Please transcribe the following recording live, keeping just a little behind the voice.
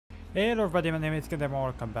Hey hello everybody, my name is Takemura.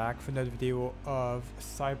 Welcome back for another video of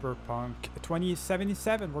Cyberpunk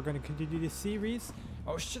 2077. We're going to continue this series.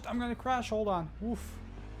 Oh shit, I'm going to crash, hold on. Oof,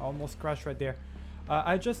 I almost crashed right there.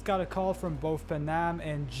 I just got a call from both Panam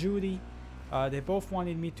and Judy. They both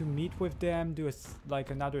wanted me to meet with them, do like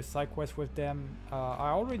another side quest with them.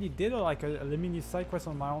 I already did a mini side quest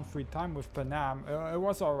on my own free time with Panam. It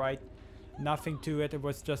was alright, nothing to it. It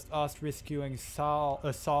was just us rescuing Saul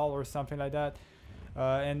or something like that.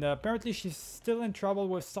 And apparently she's still in trouble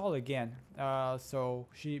with Saul again. So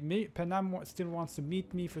Panam still wants to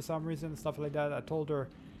meet me for some reason, stuff like that. I told her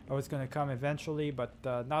I was gonna come eventually, but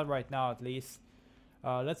not right now at least.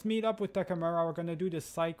 Let's meet up with Takemura. We're gonna do the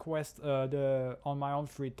side quest on my own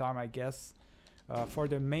free time, I guess. For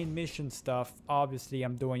the main mission stuff, obviously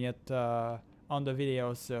I'm doing it on the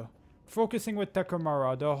video, so focusing with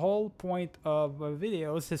Takemura. The whole point of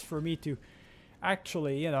videos is for me to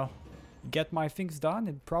actually, you know, get my things done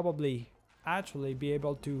and probably actually be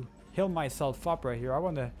able to heal myself up right here. I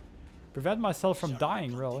want to prevent myself from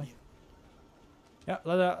dying, really. Yeah,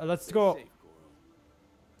 let's go.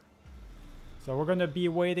 So we're gonna be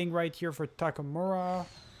waiting right here for Takemura.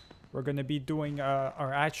 We're gonna be doing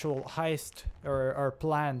our actual heist, or our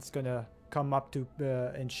plan's gonna come up to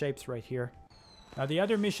in shapes right here. Now the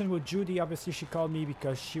other mission with Judy, obviously she called me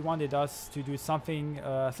because she wanted us to do something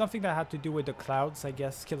something that had to do with the clouds, I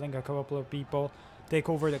guess, killing a couple of people, take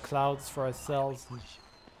over the clouds for ourselves.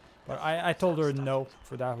 But I told her no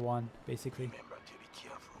for that one, basically. Remember to be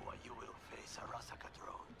careful what you will face Arasaka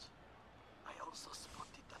drones. I also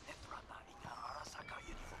spotted the Netrunner in her Arasaka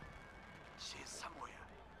uniform. She is somewhere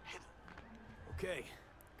hidden. Okay,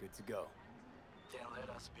 good to go. Then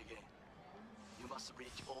let us begin. You must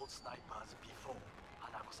reach all snipers before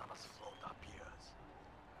Hanako-sama's float appears.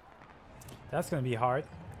 That's gonna be hard.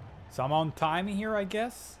 So I'm on time here, I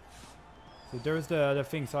guess. So there's the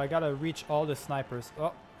thing. So I gotta reach all the snipers.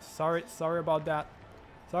 Oh, sorry about that.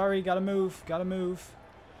 Sorry, gotta move.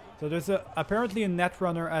 So there's apparently a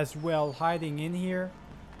Netrunner as well hiding in here,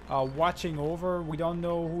 watching over. We don't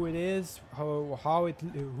know who it is,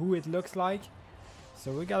 who it looks like.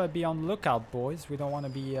 So we gotta be on lookout, boys. We don't want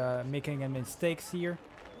to be making any mistakes here.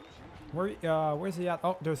 Where's he at?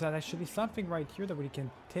 Oh, there's actually something right here that we can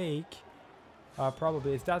take.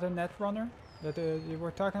 Probably. Is that a Netrunner that you were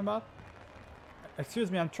talking about? Excuse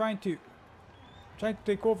me, I'm trying to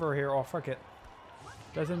take over here. Oh, fuck it.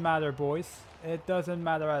 Doesn't matter, boys. It doesn't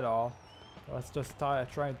matter at all. Let's just try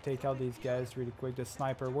and take out these guys really quick. The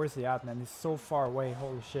sniper, where's he at, man? He's so far away.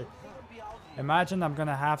 Holy shit. Imagine I'm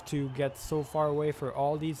gonna have to get so far away for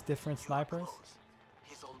all these different snipers.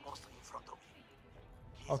 He's almost in front of me.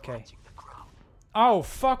 He's Okay. watching the crowd. Oh,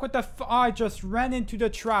 fuck, what the I just ran into the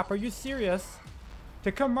trap. Are you serious?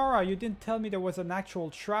 Takemura, you didn't tell me there was an actual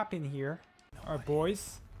trap in here. Alright,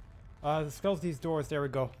 boys. Let's close these doors. There we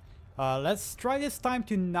go. Let's try this time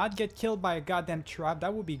to not get killed by a goddamn trap.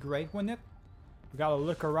 That would be great, wouldn't it? We gotta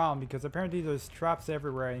look around because apparently there's traps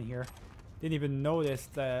everywhere in here. Didn't even notice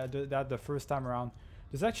that the first time around.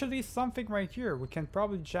 There's actually something right here. We can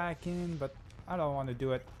probably jack in, but I don't want to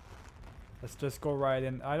do it. Let's just go right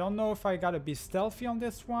in. I don't know if I gotta be stealthy on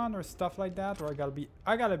this one or stuff like that, or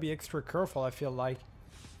I gotta be extra careful, I feel like.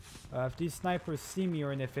 If these snipers see me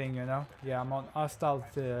or anything, you know. Yeah, I'm on hostile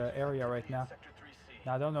area right now.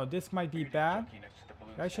 Now I don't know, this might be bad.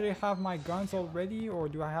 Do I actually have my guns already, or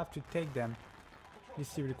do I have to take them? Let me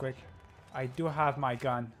see really quick. I do have my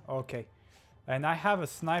gun. Okay. And I have a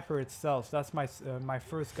sniper itself. That's my my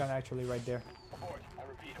first gun actually right there. Oh,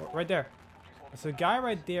 right there. There's a guy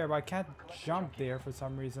right there, but I can't jump there for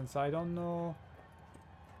some reason. So I don't know.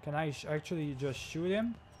 Can I actually just shoot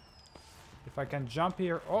him? If I can jump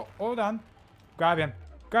here. Oh, hold on. Grab him.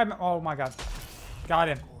 Grab him. Oh my god. Got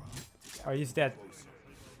him. Oh, he's dead.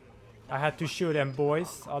 I had to shoot him,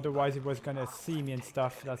 boys. Otherwise he was gonna see me and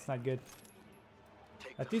stuff. That's not good.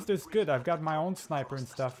 At least there's good. I've got my own sniper and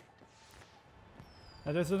stuff.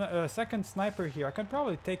 Now there's a second sniper here. I can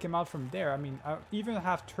probably take him out from there. I mean, I even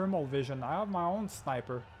have thermal vision. I have my own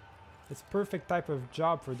sniper. It's perfect type of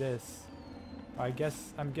job for this.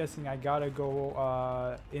 I'm guessing I gotta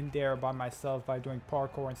go in there by myself by doing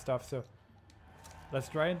parkour and stuff. So let's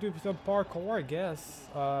try and do some parkour, I guess.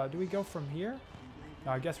 Do we go from here?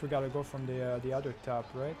 No, I guess we gotta go from the other top,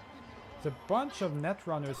 right? There's a bunch of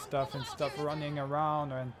Netrunner stuff running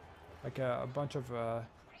around, and like a bunch of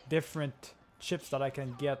different chips that I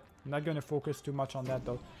can get. I'm not going to focus too much on that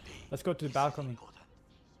though. Let's go to the balcony.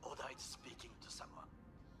 Oda is speaking to someone.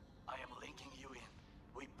 I am linking you in.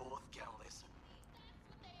 We both can listen.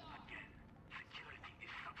 Again, security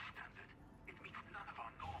is substandard. It meets none of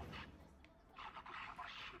our norms. Hanako-sama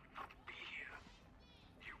should not be here.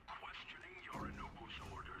 You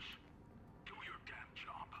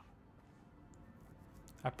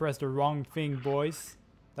I pressed the wrong thing, boys.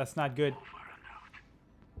 That's not good.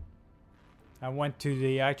 I went to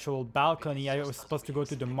the actual balcony. I was supposed to go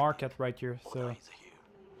to the market right here, so...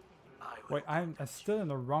 Wait, I'm still in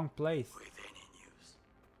the wrong place.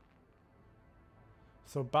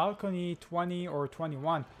 So balcony 20 or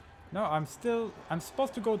 21. No, I'm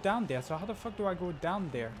supposed to go down there. So how the fuck do I go down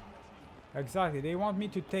there? Exactly. They want me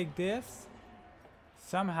to take this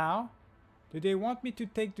somehow. Do they want me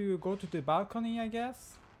to go to the balcony, I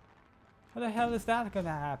guess? How the hell is that gonna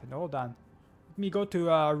happen? Hold on. Let me go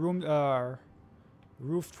to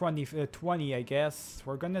roof 20, I guess.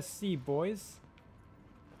 We're gonna see, boys.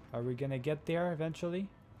 Are we gonna get there eventually?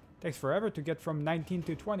 Takes forever to get from 19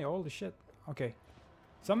 to 20. Holy shit. Okay.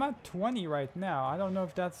 So I'm at 20 right now. I don't know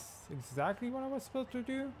if that's exactly what I was supposed to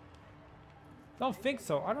do. Don't think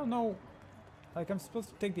so. I don't know. Like I'm supposed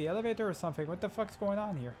to take the elevator or something. What the fuck's going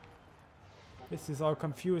on here? This is all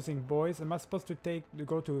confusing, boys. Am I supposed to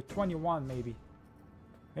go to 21 maybe?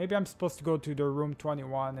 Maybe I'm supposed to go to the room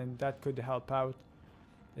 21 and that could help out.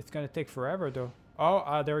 It's gonna take forever though.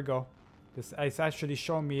 Oh, there we go. It's actually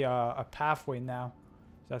showing me a pathway now.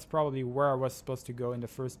 So that's probably where I was supposed to go in the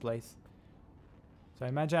first place. So I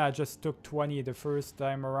imagine I just took 20 the first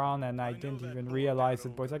time around and I didn't even realize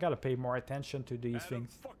it, boys. I gotta pay more attention to these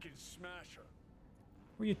things.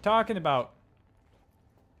 What are you talking about?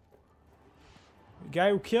 The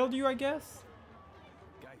guy who killed you, I guess?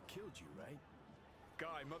 Guy who killed you, right?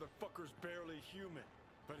 Guy, motherfucker's barely human.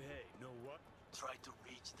 But hey, know what? Try to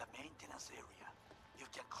reach the maintenance area. You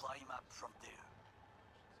can climb up from there.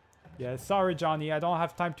 Yeah, sorry, Johnny. I don't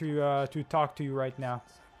have time to talk to you right now.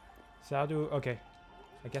 So how do... Okay.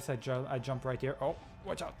 I guess I jump right here. Oh,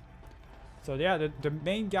 watch out. So yeah, the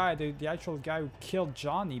main guy, the actual guy who killed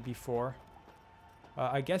Johnny before.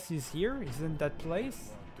 I guess he's here. He's in that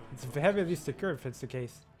place. It's heavily secure if it's the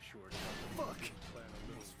case. Fuck!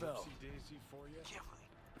 Fell. Carefully.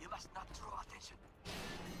 You must not draw attention.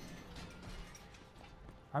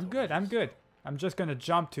 I'm good. I'm good. I'm just gonna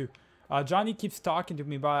jump to... Johnny keeps talking to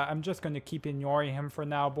me, but I'm just gonna keep ignoring him for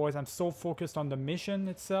now, boys. I'm so focused on the mission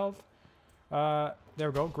itself. There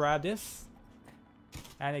we go. Grab this.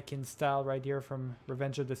 Anakin style right here from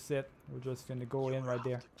Revenge of the Sith. We're just gonna go in right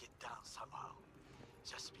there. Get down somehow.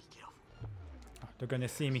 Just be careful. Oh, they're gonna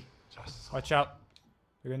see me. Watch out.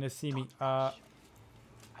 They're gonna see me. I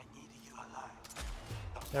need you alive.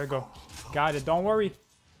 There we go. Got it. Don't worry.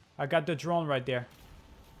 I got the drone right there.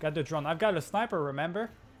 Got the drone. I've got a sniper, remember?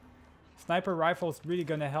 Sniper rifle's really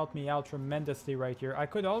gonna help me out tremendously right here. I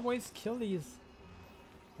could always kill these.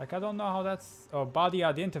 Like, I don't know how that's... Oh, body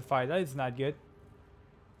identified. That is not good.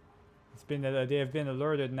 It's been... they have been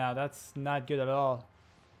alerted now. That's not good at all.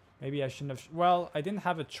 Maybe I shouldn't have... Well, I didn't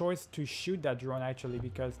have a choice to shoot that drone, actually,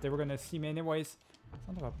 because they were gonna see me anyways.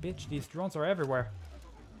 Son of a bitch. These drones are everywhere.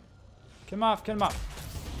 Kill him off. Kill him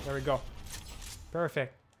off. There we go.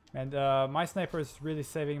 Perfect. And my sniper is really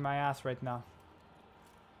saving my ass right now.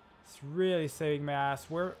 It's really saving my ass.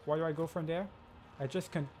 Where do I go from there? I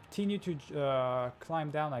just continue to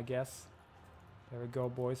climb down, I guess. There we go,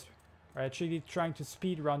 boys. We're actually trying to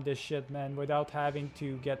speed run this shit, man, without having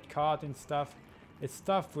to get caught and stuff. It's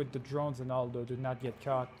tough with the drones and all, though, to not get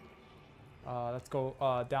caught. Let's go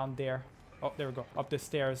down there. Oh, there we go. Up the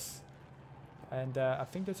stairs. And I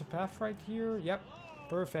think there's a path right here. Yep.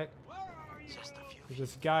 Perfect. Just a few. There's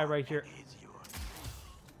this guy right here.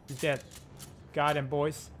 He's dead. Got him,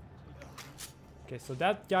 boys. Okay, so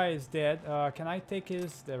that guy is dead. Can I take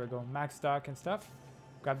his... There we go. Max stock and stuff.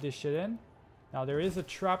 Grab this shit in. Now, there is a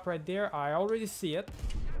trap right there. I already see it.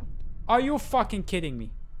 Are you fucking kidding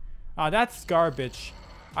me? That's garbage.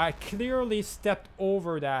 I clearly stepped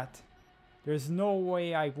over that. There's no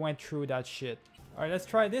way I went through that shit. Alright, let's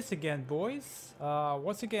try this again, boys.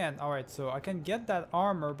 Once again, alright, so I can get that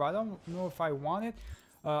armor, but I don't know if I want it.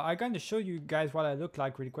 I'm going to show you guys what I look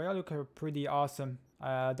like really quick. I look pretty awesome.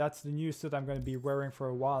 That's the new suit I'm going to be wearing for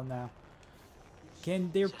a while now.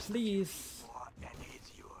 Can there please...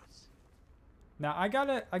 Now, I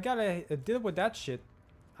gotta deal with that shit.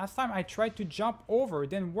 Last time I tried to jump over, it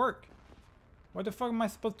didn't work. What the fuck am I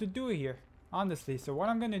supposed to do here? Honestly, so what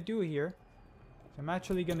I'm going to do here... I'm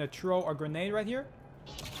actually going to throw a grenade right here.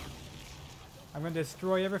 I'm going to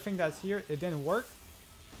destroy everything that's here. It didn't work.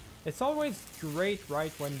 It's always great,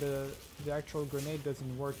 right, when the actual grenade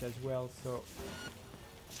doesn't work as well, so...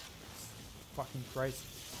 Fucking Christ.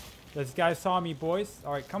 This guy saw me, boys.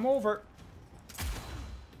 Alright, come over.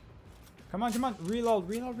 Come on, come on. Reload,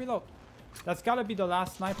 reload, reload. That's gotta be the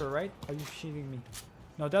last sniper, right? Are you shooting me?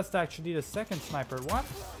 No, that's actually the second sniper. What?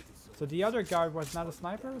 So the other guy was not a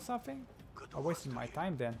sniper or something? I wasted my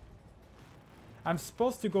time then. I'm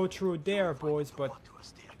supposed to go through there, boys, but To a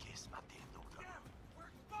staircase at the end of the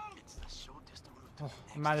room. It's the shortest route to oh,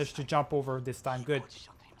 the I next managed to site. jump over this time. Good.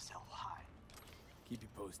 Positioned himself high. Keep you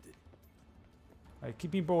posted. Alright,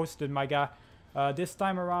 keep me posted, my guy. This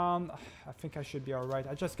time around, I think I should be alright.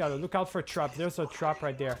 I just gotta look out for traps. There's a trap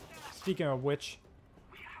right there. Speaking of which,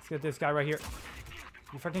 let's get this guy right here.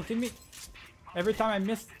 You fucking kidding me? Every time I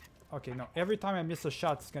miss... Okay, no. Every time I miss a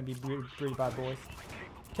shot, it's gonna be pretty bad, boys.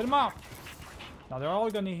 Kill him off! Now, they're all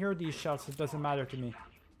gonna hear these shots. It doesn't matter to me.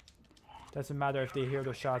 Doesn't matter if they hear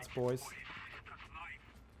the shots, boys.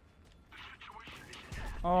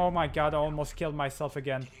 Oh my god, I almost killed myself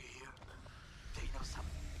again. They know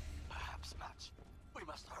something. Perhaps match. We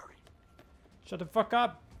must hurry. Shut the fuck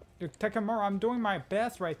up! Takemura, I'm doing my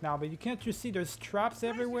best right now, but can't you see there's traps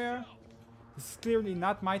everywhere? This is clearly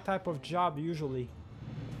not my type of job usually.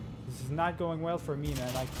 This is not going well for me,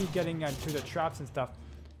 man. I keep getting into the traps and stuff.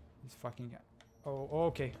 He's fucking... Oh,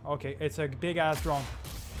 okay, okay. It's a big-ass drone.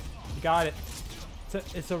 Got it.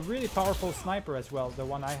 It's a really powerful sniper as well, the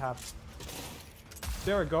one I have.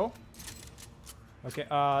 There we go. Okay,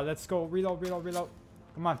 let's go. Reload, reload, reload.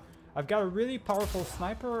 Come on. I've got a really powerful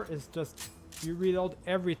sniper. It's just you reload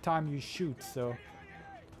every time you shoot, so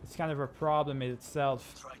it's kind of a problem in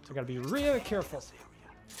itself. I gotta be really careful. This area.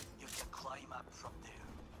 You can climb up from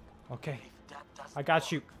there. Okay, If that doesn't I got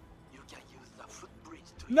work, you. You can use the footbridge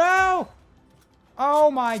to No!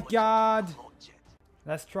 Oh my god. float jet.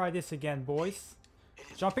 Let's try this again, boys.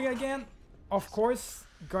 Jumping again. Of course,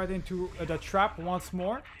 got into the trap once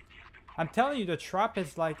more. I'm telling you, the trap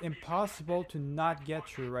is like impossible to not get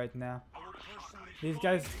through right now. These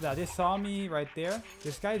guys, they saw me right there.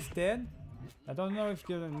 This guy's dead. I don't know if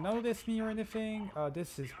you notice me or anything.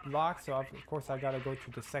 This is blocked, so of course I gotta go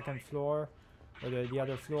to the second floor or the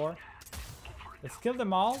other floor. Let's kill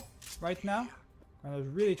them all right now. I'm gonna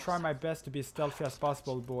really try my best to be as stealthy as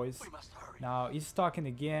possible, boys. We must hurry. Now he's talking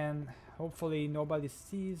again. Hopefully nobody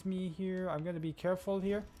sees me here. I'm gonna be careful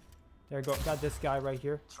here. There we go. Got this guy right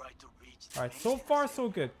here. Try to reach the Alright, so exit far area. so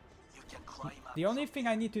good. You can climb up The only from thing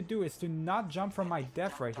I need to do is to not jump from my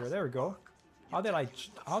death right here. There we go. How did I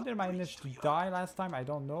manage to die last time? I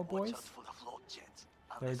don't know, boys. Watch out for the float jet.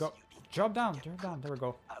 There we Unless go. you Drop down, get drop down. cut, There we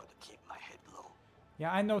go. I would keep my head low.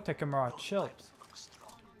 Yeah, I know, Takemura. Those Chill. pipes look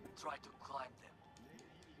strong. Try to climb them.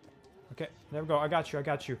 Okay, there we go. I got you. I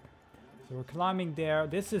got you. So we're climbing there.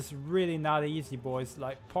 This is really not easy, boys.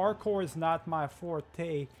 Like, parkour is not my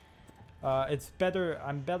forte. It's better.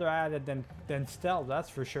 I'm better at it than stealth, that's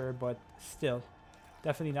for sure. But still,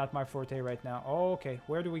 definitely not my forte right now. Oh, okay,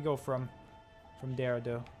 where do we go from there,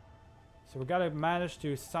 though? So we gotta manage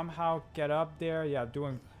to somehow get up there. Yeah,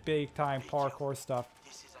 doing big time parkour stuff.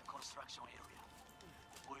 This is a construction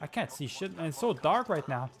area. I can't see shit, and it's so dark right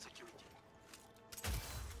now. Security.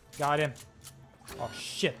 Got him. Oh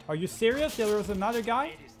shit! Are you serious? There was another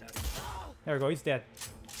guy. There we go. He's dead.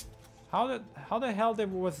 How the hell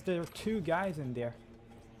was there two guys in there?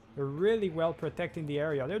 They're really well protecting the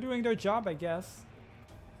area. They're doing their job, I guess.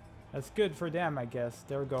 That's good for them, I guess.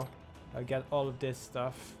 There we go. I get all of this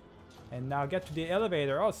stuff. And now get to the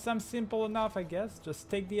elevator. Oh, some simple enough, I guess. Just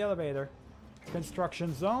take the elevator.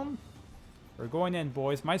 Construction zone. We're going in,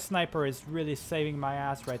 boys. My sniper is really saving my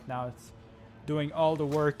ass right now. It's doing all the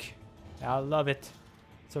work. I love it.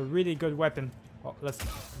 It's a really good weapon. Oh, let's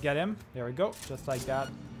get him. There we go. Just like that.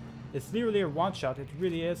 It's literally a one-shot. It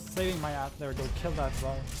really is saving my ass. There we go. Kill that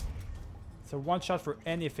guy. It's a one-shot for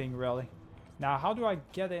anything, really. Now, how do I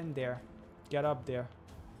get in there? Get up there.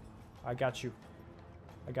 I got you.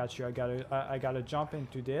 I got you. I gotta jump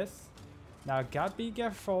into this. Now, gotta be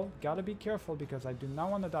careful. Gotta be careful because I do not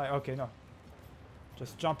want to die. Okay, no.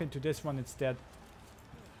 Just jump into this one instead.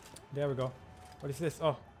 There we go. What is this?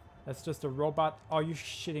 Oh, that's just a robot. Oh, you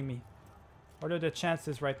shitting me. What are the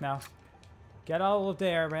chances right now? Get out of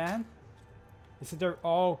there, man. Is it there?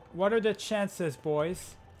 Oh, what are the chances,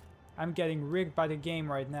 boys? I'm getting rigged by the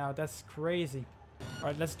game right now. That's crazy.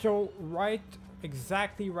 Alright, let's go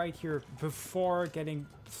exactly right here before getting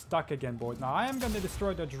stuck again, boys. Now, I am going to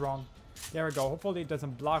destroy the drone. There we go. Hopefully it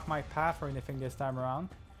doesn't block my path or anything this time around.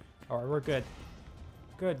 Alright, we're good.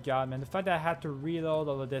 Good God, man. The fact that I had to reload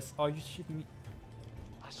all of this. Oh, you shitting me.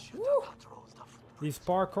 I should have controlled the footbridge. These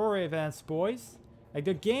parkour events, boys. Like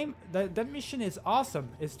the game, that mission is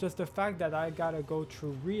awesome. It's just the fact that I gotta go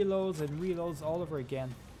through reloads and reloads all over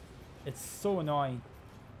again. It's so annoying.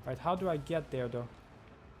 Alright, how do I get there though?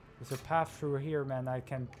 There's a path through here, man. I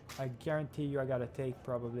guarantee you I gotta take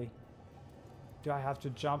probably. Do I have to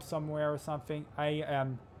jump somewhere or something?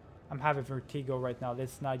 I'm having vertigo right now.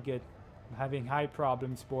 That's not good. I'm having high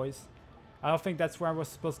problems, boys. I don't think that's where I was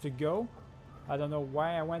supposed to go. I don't know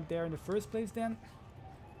why I went there in the first place then.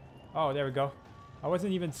 Oh, there we go. I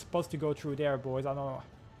wasn't even supposed to go through there, boys. I don't know.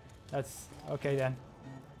 That's... Okay, then.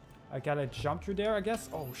 I gotta jump through there, I guess.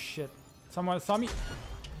 Oh, shit. Someone saw me.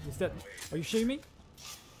 He's dead. Are you shooting me?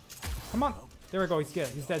 Come on. There we go. He's dead.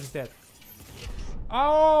 He's dead. He's dead.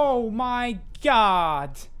 Oh, my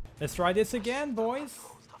God. Let's try this again, boys.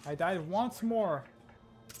 I died once more.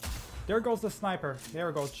 There goes the sniper. There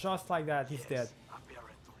we go. Just like that. He's dead.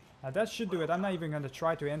 That should do it. I'm not even going to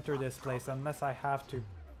try to enter this place unless I have to.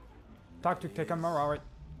 Talk to Takemura.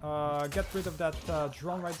 Alright. Get rid of that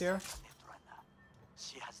drone right there.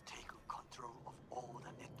 She has taken control of all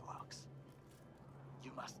the networks.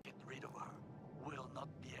 You must get rid of her. We'll not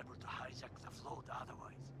be able to hijack the float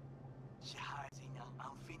otherwise. She hides in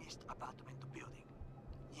an unfinished apartment building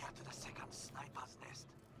near to the second sniper's nest.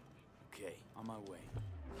 Okay, on my way.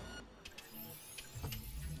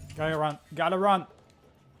 Gotta run. Gotta run.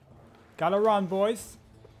 Gotta run, boys.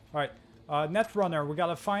 Alright. Netrunner. We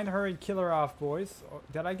gotta find her and kill her off, boys. Oh,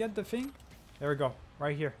 did I get the thing? There we go.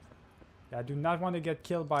 Right here. Yeah, I do not want to get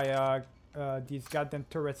killed by these goddamn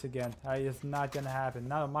turrets again. That is not gonna happen.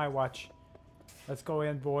 Not on my watch. Let's go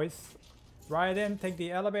in, boys. Right in. Take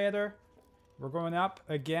the elevator. We're going up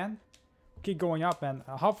again. Keep going up, man.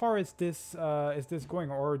 How far is this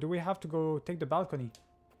going? Or do we have to go take the balcony?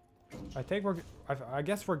 I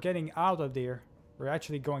guess we're getting out of there. We're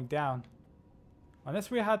actually going down.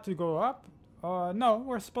 Unless we had to go up. No,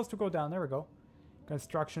 we're supposed to go down. There we go.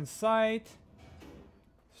 Construction site.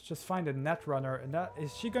 Let's just find a Netrunner. And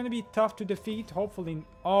is she going to be tough to defeat? Hopefully.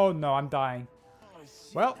 Oh no, I'm dying.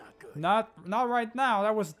 Well, not right now.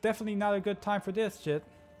 That was definitely not a good time for this shit.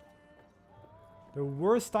 The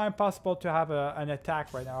worst time possible to have an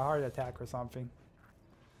attack right now. A heart attack or something.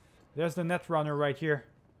 There's the Netrunner right here.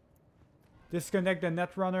 Disconnect the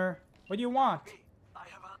Netrunner. What do you want? I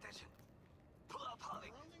have our attention. Pull up,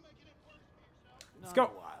 Harley. Let's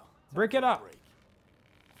go. Break it up.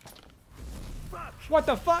 What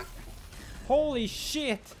the fuck? Holy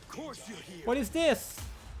shit. What is this?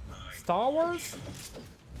 Star Wars?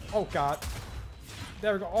 Oh god.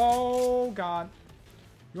 There we go. Oh god.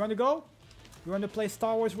 You want to go? You want to play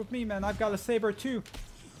Star Wars with me, man? I've got a saber too.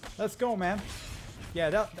 Let's go, man. Yeah,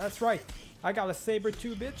 that's right. I got a saber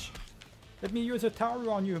too, bitch. Let me use a tower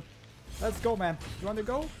on you. Let's go, man. You want to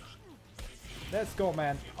go? Let's go,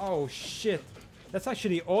 man. Oh, shit. That's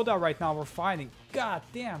actually Oda right now we're fighting. God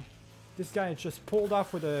damn. This guy just pulled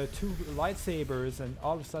off with the 2 lightsabers and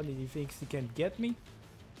all of a sudden he thinks he can get me.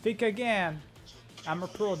 Think again. I'm a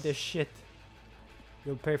pro at this shit.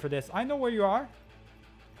 You'll pay for this. I know where you are.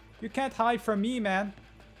 You can't hide from me, man.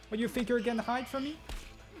 What, you think you're gonna hide from me?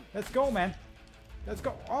 Let's go, man. Let's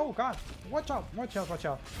go. Oh, God. Watch out. Watch out. Watch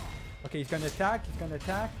out. Okay, he's gonna attack. He's gonna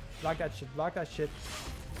attack. Block that shit. Block that shit.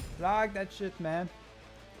 Block that shit, man.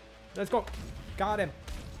 Let's go. Got him.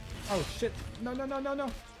 Oh, shit. No, no, no, no, no.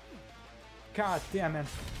 God damn, man.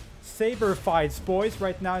 Saber fights, boys,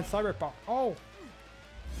 right now in Cyberpunk. Oh.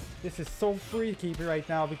 This is so freaky right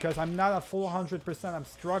now because I'm not at full 100%. I'm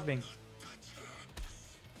struggling.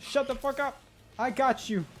 Shut the fuck up. I got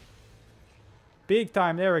you. Big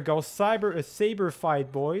time. There we go. Saber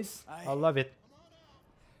fight, boys. I love it.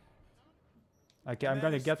 Okay, I'm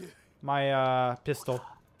gonna get my pistol.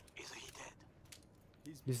 Is he dead?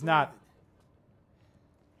 He's not.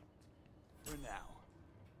 For now.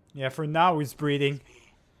 Yeah, for now he's breathing.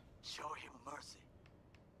 Show him mercy.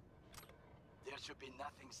 There should be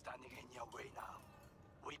nothing standing in your way now.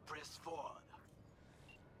 We press forward.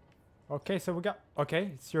 Okay, so we got...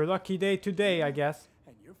 Okay, it's your lucky day today, I guess.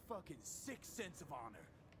 And your fucking sick sense of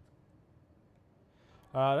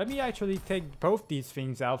honor. Let me actually take both these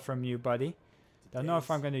things out from you, buddy. Don't know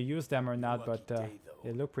if I'm gonna use them or not, but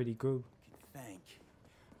they look pretty good. Thank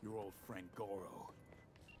your old friend Goro.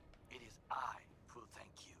 It is I who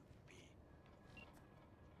thank you, B.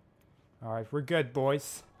 Alright, we're good,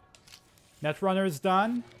 boys. Netrunner is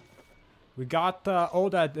done. We got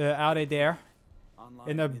Oda out of there. Online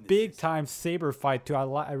In a big time saber fight too.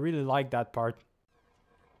 I really like that part.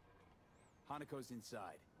 Hanako's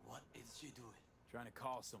inside. What is she doing? Trying to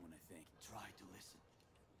call someone, I think. Try to listen.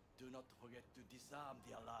 Do not forget to disarm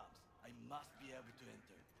the alarms. I must be able to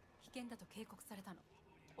enter. 危険だと警告されたの。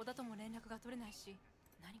小田とも連絡が取れないし、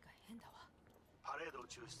何か変だわ。パレードを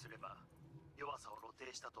中止すれば弱さを露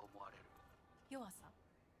呈したと思われる。弱さ？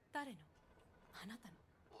誰の？あなたの。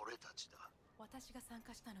俺たちだ。私が参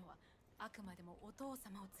加したのはあくまでもお父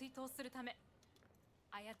様を追悼するため。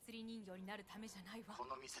操り人形になるためじゃないわ。こ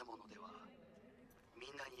の見せ物ではみ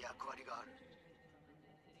んなに役割がある。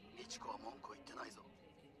美智子は文句を言ってないぞ。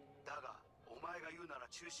だがお前が言うなら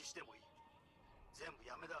中止してもいい。全部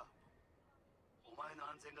やめだ。前の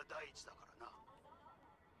安全が第一だからな。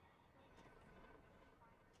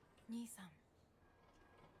兄さん、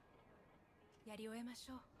やり終えまし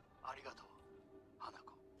ょう。ありがとう、花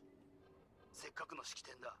子。せっかくの式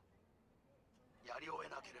典だ。やり終え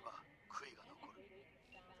なければ悔いが残る。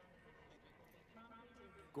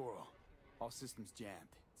Goro, all systems jammed.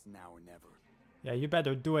 It's now or never. Yeah, you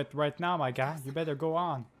better do it right now, my guy. You better go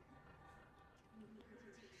on.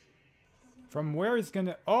 From where is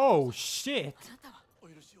gonna... Oh, shit! あなたはお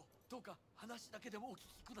許しを。どうか話だけでもお聞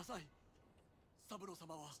きください。三郎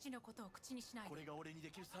様は父のことを口にしないで。これが俺にで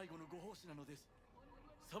きる最後のご奉仕なのです。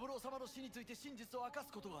三郎様の死について真実を明か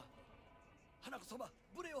すことは花子様、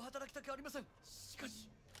無礼を働きたくありません。しかし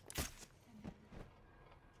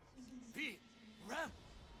B, Ram.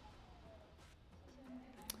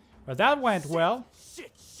 Well, that went well.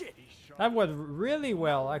 Shit. That went really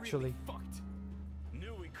well, actually. Fucked.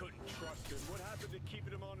 Knew we couldn't trust him. What happened to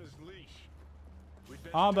keeping him on his leash? We'd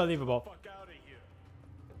best Unbelievable. get the fuck out of here.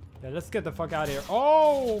 Yeah, let's get the fuck out of here.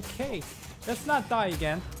 Oh, okay. Let's not die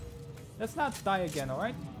again. Let's not die again,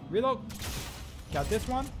 alright? Reload. Got this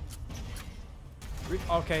one.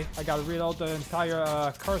 Okay, I gotta reload the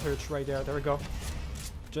entire cartridge right there. There we go.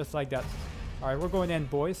 Just like that. Alright, we're going in,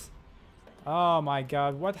 boys. Oh my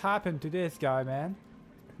god, what happened to this guy, man?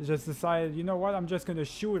 He just decided, you know what, I'm just gonna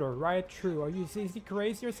shoot her right through. Is he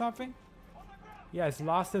crazy or something? Yeah, he's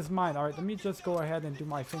lost his mind. Alright, let me just go ahead and do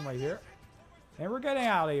my thing right here. And we're getting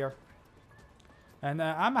out of here. And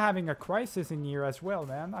I'm having a crisis in here as well,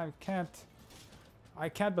 man. I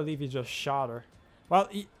can't believe he just shot her. Well,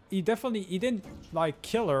 he didn't like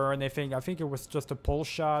kill her or anything. I think it was just a pull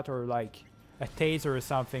shot or like a taser or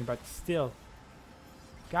something, but still.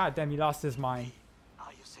 God damn, he lost his mind.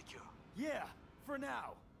 Are you secure? Yeah, for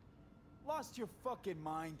now. Lost your fucking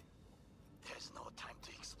mind? There's no time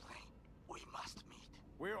to explain. We must meet.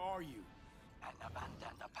 Where are you? An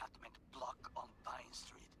abandoned apartment block on Pine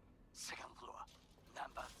Street. Second floor.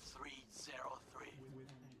 Number 303.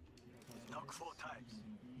 Knock 4 times.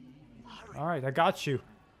 Hurry. Alright, I got you.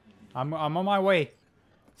 I'm on my way.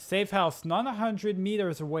 Safe house, 900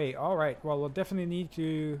 meters away. Alright, well, we're gonna need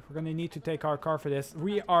to take our car for this.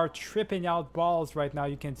 We are tripping out balls right now.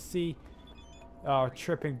 You can see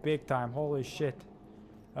tripping big time. Holy shit.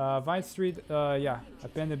 Vine Street, yeah,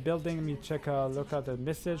 abandoned building. Let me check, look at the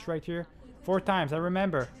message right here. 4 times, I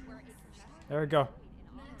remember. There we go.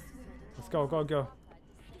 Let's go.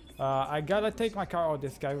 I gotta take my car. Oh,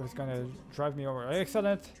 this guy was gonna drive me over.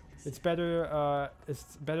 Excellent. It's better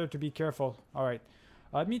to be careful. Alright.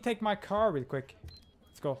 Let me take my car real quick.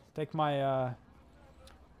 Let's go. Take my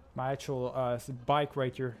my actual bike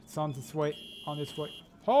right here. It's on its way.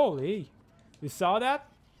 Holy! You saw that?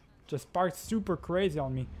 Just parked super crazy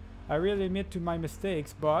on me. I really admit to my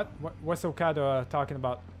mistakes, but what's Okada talking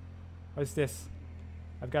about? What's this?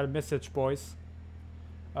 I've got a message, boys.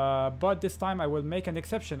 But this time I will make an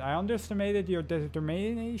exception. I underestimated your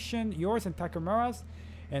determination, yours and Takemura's.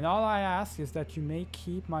 And all I ask is that you may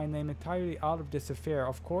keep my name entirely out of this affair.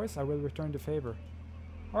 Of course, I will return the favor.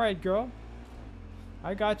 Alright, girl.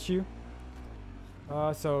 I got you.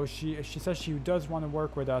 So she says she does want to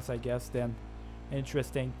work with us, I guess, then.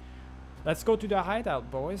 Interesting. Let's go to the hideout,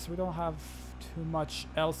 boys. We don't have too much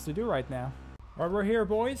else to do right now. Alright, we're here,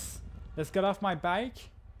 boys. Let's get off my bike.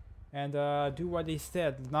 And do what he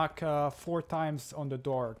said. Knock 4 times on the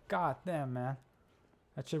door. God damn, man.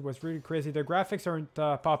 That shit was really crazy. The graphics aren't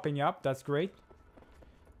popping up. That's great.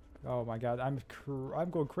 Oh my god, I'm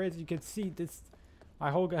going crazy. You can see this.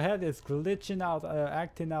 My whole head is glitching out,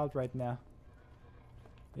 acting out right now.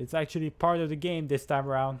 It's actually part of the game this time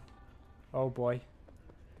around. Oh boy,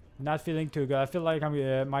 not feeling too good. I feel like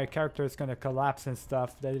my character is gonna collapse and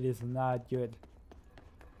stuff. That is not good.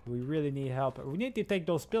 We really need help. We need to take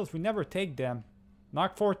those pills. We never take them.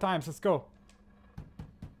 Knock 4 times. Let's go.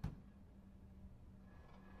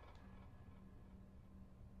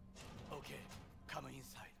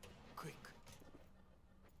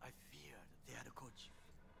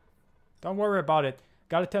 Don't worry about it.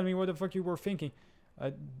 Gotta tell me what the fuck you were thinking.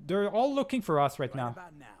 They're all looking for us right now.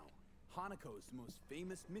 About now, Hanako is the most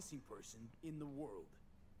famous missing person in the world.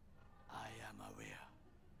 I am aware.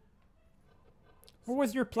 What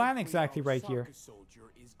was your plan exactly right here?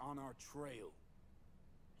 Soldier is on our trail.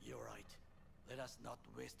 You're right. Let us not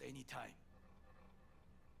waste any time.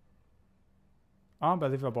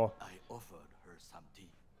 Unbelievable. I offered her some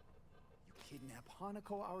tea. You kidnap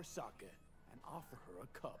Hanako Arasaka and offer her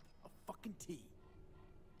a cup of fucking tea.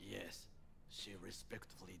 Yes, she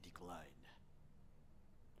respectfully declined.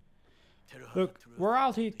 Look, we're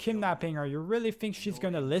out here kidnapping her. You really think she's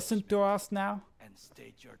gonna listen to us now? And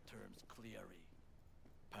state your terms clearly.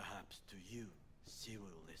 Perhaps to you, she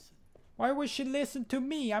Why would she listen to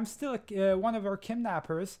me? I'm still one of her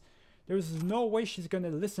kidnappers. There's no way she's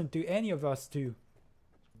gonna listen to any of us to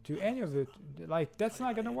any of it. Like, that's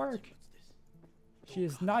not gonna work. She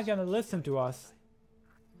is not gonna listen to us.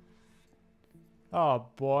 Oh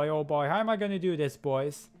boy, how am I gonna do this,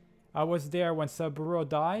 boys? I was there when Saburo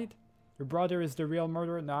died. Your brother is the real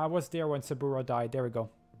murderer. No, I was there when Saburo died. There we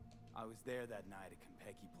go. I was there that night at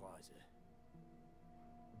Konpeki Plaza.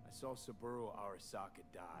 I saw Saburo Arasaka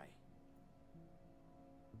die.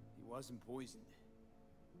 He wasn't poisoned.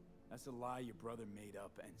 That's a lie your brother made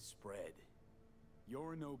up and spread.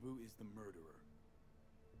 Yorinobu is the murderer.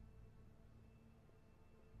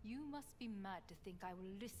 You must be mad to think I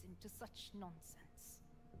will listen to such nonsense.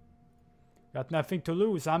 Got nothing to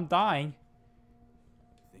lose. I'm dying.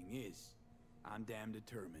 Thing is, I'm damn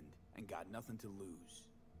determined and got nothing to lose.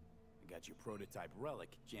 I got your prototype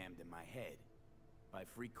relic jammed in my head. By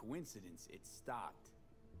freak coincidence, it stopped.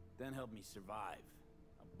 Then helped me survive.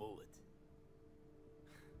 A bullet.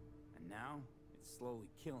 And now, it's slowly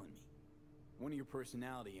killing me. One of your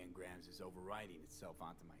personality engrams is overriding itself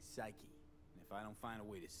onto my psyche. And if I don't find a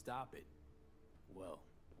way to stop it, well,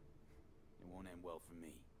 it won't end well for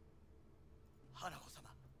me.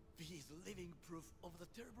 Hanako-sama, he is living proof of the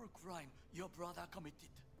terrible crime your brother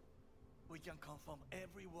committed. We can confirm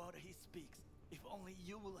every word he speaks, if only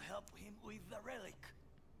you will help him with the relic.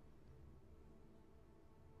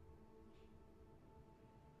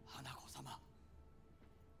 Hanako-sama.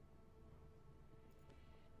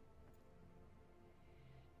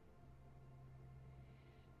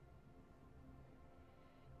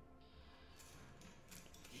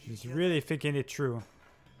 She's really thinking it through.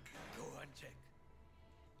 Go and check.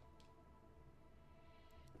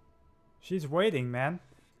 She's waiting, man.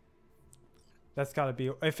 That's gotta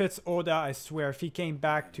be. If it's Oda, I swear, if he came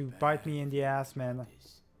back to bite me in the ass, man.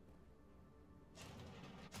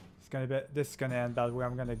 It's gonna be. This is gonna end that way.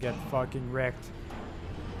 I'm gonna get fucking wrecked.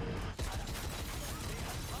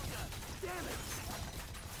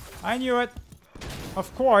 I knew it.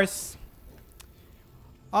 Of course.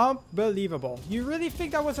 Unbelievable. You really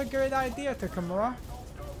think that was a great idea, Takemura?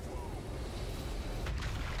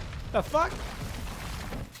 The fuck?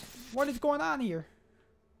 What is going on here?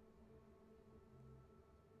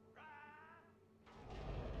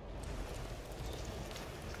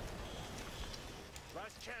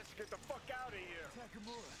 Last chance to get the fuck out of here.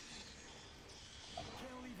 Takemura.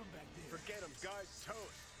 Can't leave him back there. Forget him, guy's toast.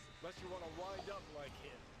 Unless you want to wind up like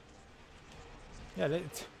him. Yeah,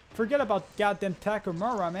 forget about goddamn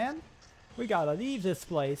Takemura, man. We gotta leave this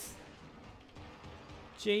place.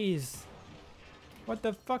 Jeez. What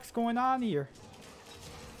the fuck's going on here?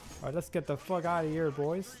 Alright, let's get the fuck out of here,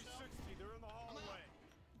 boys.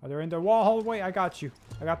 Oh, they're in the wall hallway? I got you.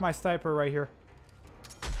 I got my sniper right here.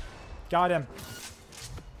 Got him.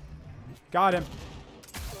 Got him.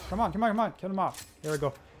 Come on, come on, come on. Kill him off. There we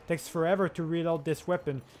go. Takes forever to reload this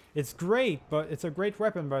weapon. It's great, but it's a great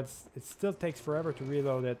weapon, but it still takes forever to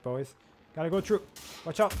reload it, boys. Gotta go through.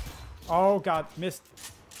 Watch out. Oh, God. Missed.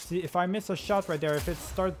 See, if I miss a shot right there, if it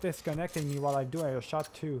starts disconnecting me while I do a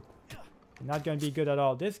shot too, not gonna be good at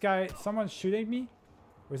all. This guy, someone's shooting me?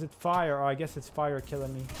 Or is it fire? Oh, I guess it's fire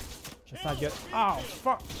killing me. That's not good. Oh,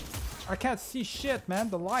 fuck. I can't see shit, man.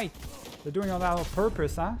 The light. They're doing all that on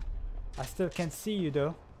purpose, huh? I still can't see you,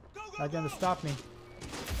 though. Not gonna stop me.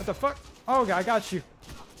 What the fuck? Oh, God, I got you.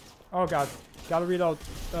 Oh, God. Gotta reload.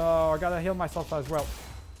 I gotta heal myself as well.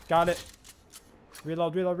 Got it.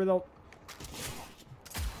 Reload, reload, reload.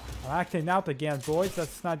 I'm acting out again, boys.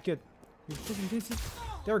 That's not good.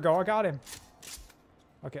 There we go. I got him.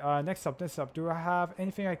 Okay, next up, next up. Do I have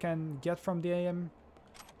anything I can get from the AM?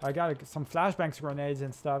 I got some flashbangs grenades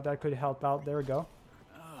and stuff that could help out. There we go.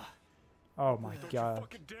 Oh my Don't God. you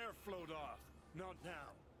fucking dare float off. Not now.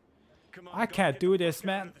 Come on, I go can't get do the this, fuck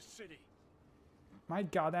out man. of the city. My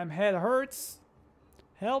goddamn head hurts.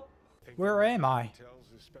 Help. Where am I? Hotels,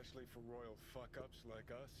 especially for royal fuck-ups like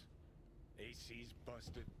us. AC's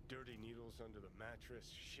busted, dirty needles under the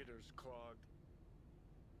mattress, shitters clogged.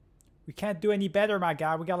 We can't do any better, my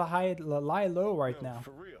guy. We gotta lie low right No, now.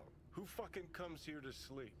 for real. Who fucking comes here to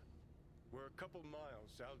sleep? We're a couple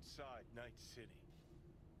miles outside Night City.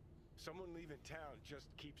 Someone leaving town just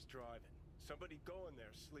keeps driving. Somebody going there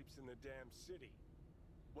sleeps in the damn city.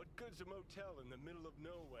 What good's a motel in the middle of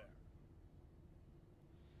nowhere?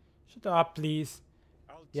 Shut up, please.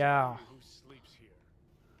 I'll Yeah. tell you who sleeps here.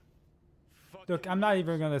 Look, Fucking I'm not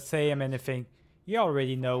even gonna say him anything. He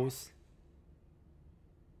already knows.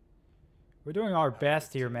 We're doing our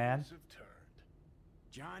best here, man. tables have turned.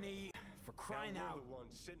 Johnny, for crying Now out. we're the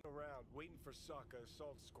ones sitting around waiting for Sokka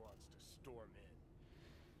assault squads to storm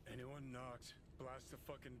in. Anyone knocks, blast the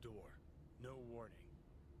fucking door. No warning.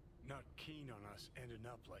 Not keen on us ending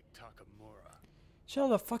up like Takemura. Chill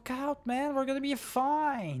the fuck out, man. We're gonna be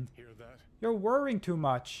fine. Hear that? You're worrying too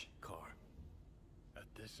much. Car. At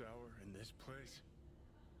this hour, in this place?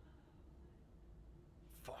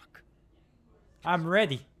 Fuck. I'm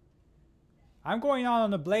ready. I'm going out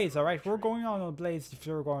on a blaze, alright? We're going out on a blaze if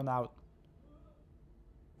you're going out.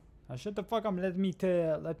 Now shut the fuck up and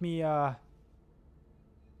let me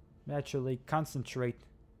actually concentrate.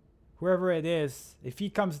 Whoever it is, if he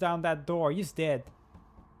comes down that door, he's dead.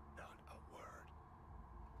 Not a word.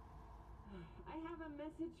 I have a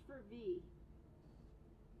message for V.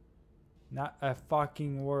 Not a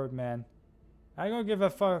fucking word, man. I don't give a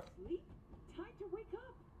fuck. Sleep? Time to wake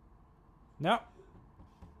up. No.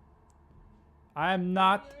 I'm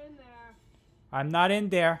not. You're in there. I'm not in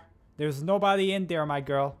there. There's nobody in there, my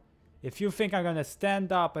girl. If you think I'm gonna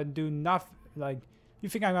stand up and do nothing, like, you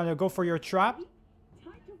think I'm gonna go for your trap?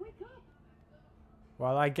 Time to wake up.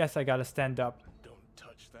 Well, I guess I gotta stand up. Don't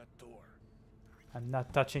touch that door. I'm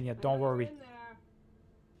not touching it, don't You're worry. in there.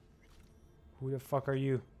 Who the fuck are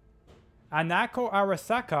you? Anako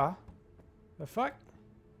Arasaka? The fuck?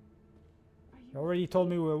 You already told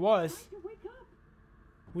me who it was. Time to wake up.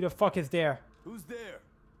 Who the fuck is there? Who's there?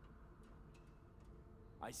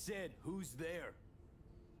 I said, who's there?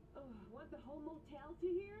 Want the whole motel to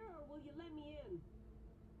hear, or will you let me in?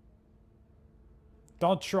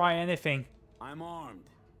 Don't try anything. I'm armed.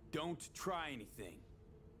 Don't try anything.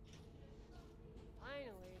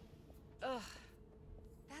 Finally. Ugh.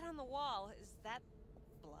 That on the wall, is that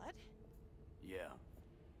blood? Yeah.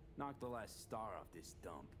 Knock the last star off this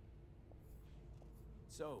dump.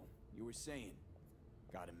 So, you were saying,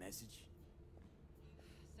 got a message?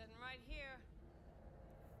 Sitting right here.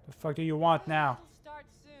 The fuck do you want now? It'll start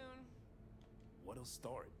soon. What'll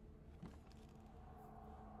start?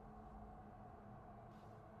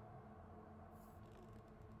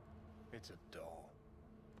 It's a doll.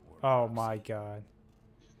 Oh my god.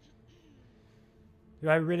 Do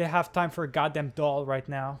I really have time for a goddamn doll right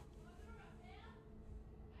now?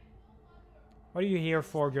 What are you here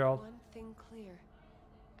for, girl? One thing clear.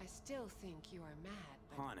 I still think you are mad,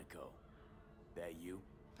 but, Hanako. That you?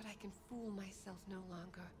 but I can fool myself no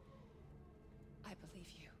longer. I believe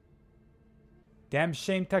you. Damn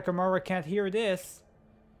shame Takemura can't hear this.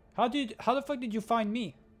 How the fuck did you find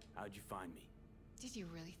me? How'd you find me? Did you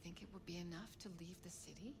really think it would be enough to leave the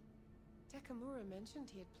city? Takemura mentioned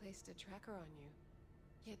he had placed a tracker on you.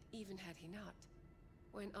 Yet even had he not,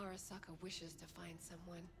 when Arasaka wishes to find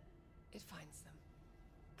someone, it finds them.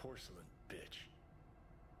 Porcelain bitch.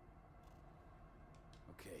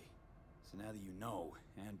 Okay, so now that you know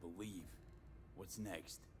and believe, what's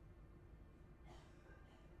next?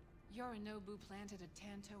 Yorinobu planted a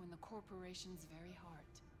tanto in the corporation's very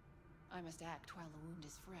heart. I must act while the wound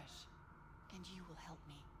is fresh, and you will help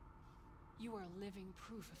me. You are living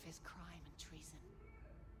proof of his crime and treason.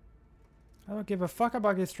 I don't give a fuck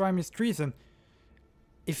about his crime, his treason.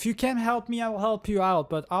 If you can help me, I'll help you out,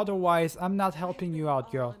 but otherwise, I'm not helping you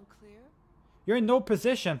out, girl. Unclear? You're in no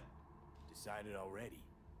position. Decided already?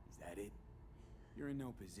 Is that it? You're in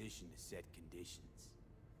no position to set conditions.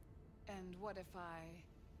 And what if I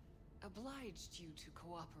obliged you to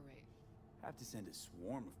cooperate? Have to send a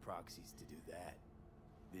swarm of proxies to do that.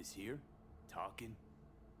 This here, talking,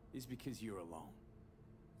 is because you're alone.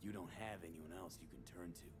 You don't have anyone else you can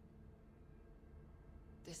turn to.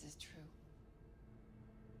 This is true.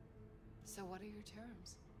 So what are your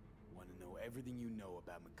terms? Want to know everything you know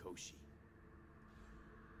about Mikoshi.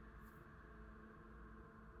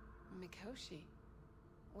 Mikoshi,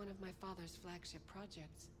 one of my father's flagship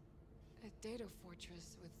projects. A data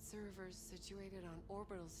fortress with servers situated on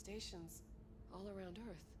orbital stations all around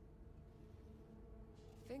Earth.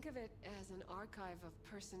 Think of it as an archive of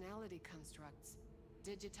personality constructs,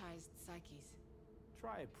 digitized psyches.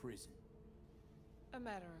 Try a prison. A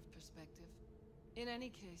matter of perspective. In any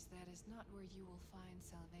case, that is not where you will find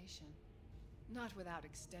salvation. Not without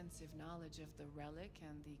extensive knowledge of the relic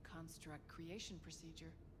and the construct creation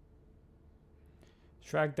procedure.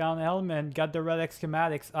 Track down element, got the relic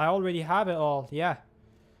schematics. I already have it all, yeah.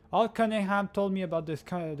 All Cunningham told me about this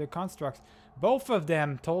the constructs. Both of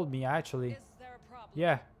them told me, actually. Is there a problem?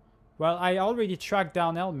 Yeah. Well, I already tracked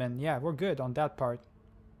down element. Yeah, we're good on that part.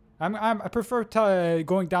 I prefer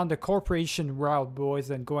going down the corporation route, boys,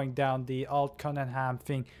 than going down the Alt Cunningham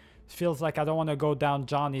thing. Feels like I don't want to go down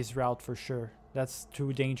Johnny's route for sure. That's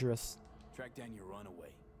too dangerous. Track down your runaway.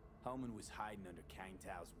 Hellman was hiding under Kang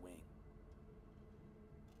Tao's wing.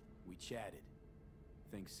 We chatted.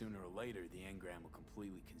 Think sooner or later the engram will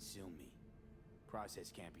completely consume me.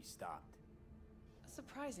 Process can't be stopped.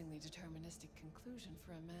 Surprisingly deterministic conclusion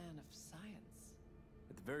for a man of science.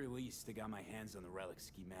 At the very least, I got my hands on the relic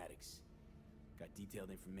schematics. Got detailed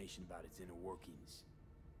information about its inner workings.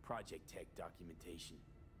 Project tech documentation.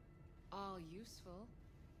 All useful.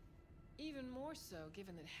 Even more so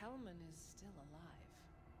given that Hellman is still alive.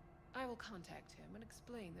 I will contact him and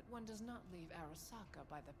explain that one does not leave Arasaka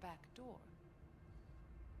by the back door.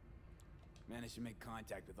 Managed to make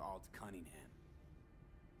contact with Alt Cunningham.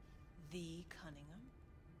 The Cunningham?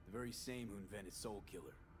 The very same who invented Soul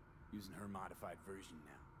Killer. Using her modified version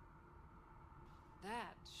now.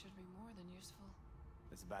 That should be more than useful.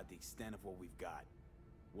 That's about the extent of what we've got.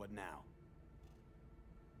 What now?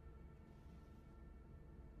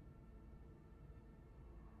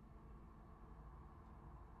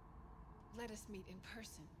 Let us meet in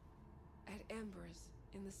person. At Embers,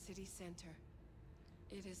 in the city center.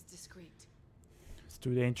 It is discreet. It's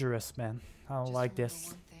too dangerous, man. I don't Just like remember this.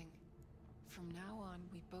 one thing. From now on,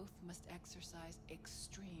 we both must exercise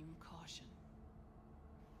extreme caution.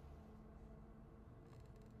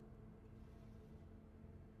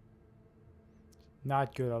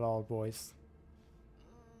 Not good at all, boys.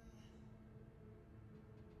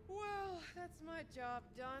 Well, that's my job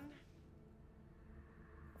done.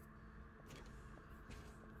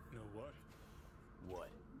 Know what? What?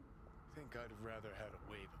 Think I'd have rather had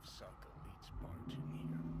a wave of Saka leads marching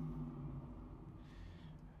here.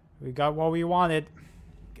 We got what we wanted.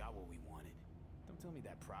 Got what we wanted. Don't tell me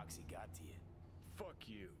that proxy got to you. Fuck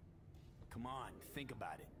you. Come on, think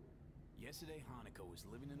about it. Yesterday, Hanako was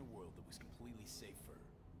living in a world that was completely safe for her.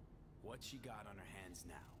 What's she got on her hands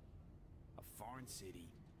now? A foreign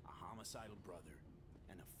city, a homicidal brother,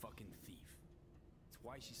 and a fucking thief. It's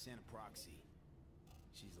why she sent a proxy.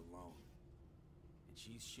 She's alone. And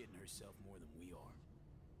she's shitting herself more than we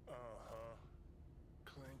are. Uh-huh.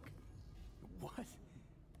 Clink. What?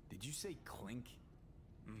 Did you say clink?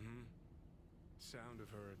 Mm-hmm. Sound of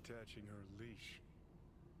her attaching her leash.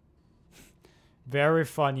 Very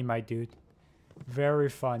funny, my dude. Very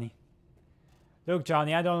funny. Look,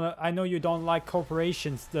 Johnny, I know you don't like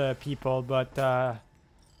corporations, people, but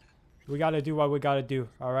we gotta do what we gotta do.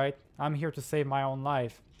 All right? I'm here to save my own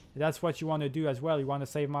life. That's what you want to do as well. You want to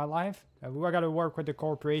save my life? We gotta work with the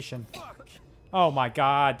corporation. Oh my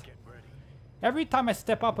God! Get ready. Every time I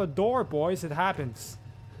step up a door, boys, it happens.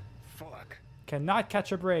 Fuck. Cannot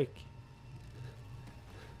catch a break.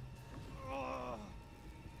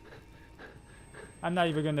 I'm not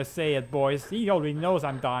even gonna say it, boys. He already knows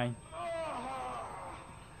I'm dying.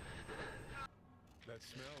 That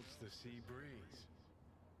smells the sea breeze.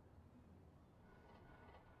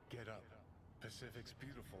 Get up. Pacific's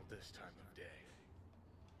beautiful this time of day.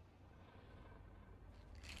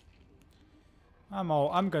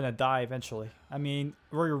 I'm gonna die eventually. I mean,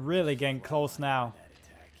 we're really getting close now. That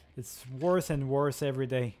attack. It's worse and worse every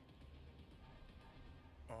day.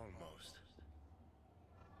 Almost.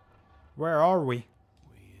 Where are we?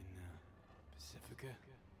 We in Pacifica?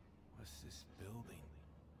 What's this building?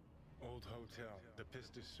 Old hotel, the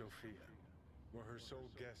Pistis Sophia. We're her sole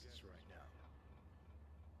guests right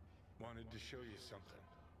now. Wanted to show you something.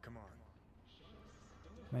 Come on.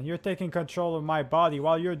 Man, you're taking control of my body.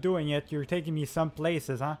 While you're doing it, you're taking me some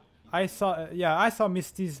places, huh? I saw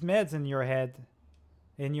Misty's meds in your head.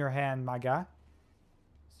 In your hand, my guy.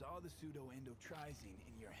 Saw the pseudo-endotrizine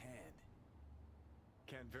in your hand.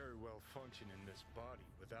 Can't very well function in this body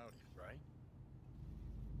without it, right?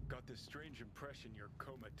 Got this strange impression your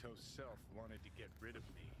comatose self wanted to get rid of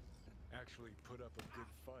me. Actually put up a good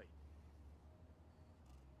fight.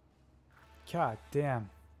 God damn.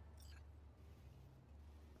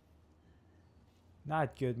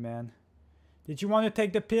 Not good, man. Did you want to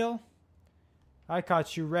take the pill? I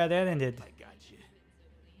caught you red-handed. I got you.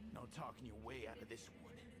 No talking your way out of this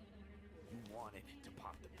one. You wanted to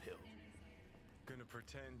pop the pill. Gonna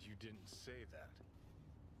pretend you didn't say that.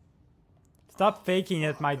 Stop faking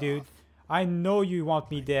it, my dude. I know you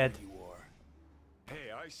want me dead. You are.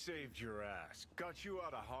 Hey, I saved your ass. Got you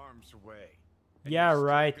out of harm's way. And Yeah, you're still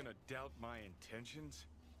right. gonna doubt my intentions?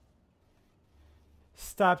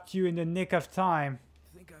 Stopped you in the nick of time.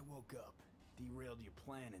 Think I woke up, derailed your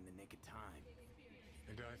plan in the nick of time.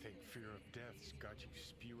 And I think fear of death's got you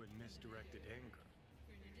spewing misdirected anger.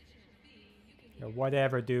 Yeah,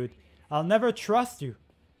 whatever, dude. I'll never trust you.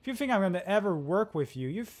 If you think I'm gonna ever work with you,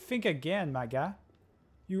 you think again, my guy.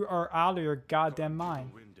 You are out of your goddamn Talk to mind.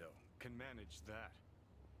 the window. Can manage that,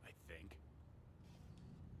 I think.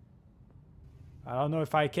 I don't know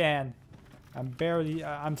if I can.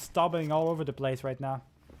 I'm stumbling all over the place right now.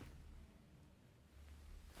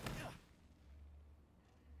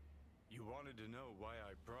 You wanted to know why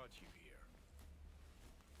I brought you here.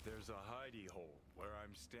 There's a hidey hole Where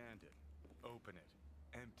I'm standing. Open it.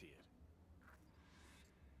 Empty it.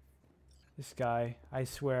 This guy, I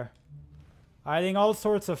swear. Hiding all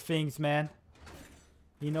sorts of things, man.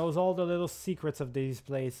 He knows all the little secrets of these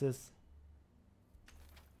places.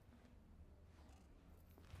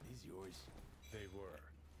 These yours? They were.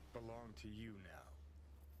 Belong to you now.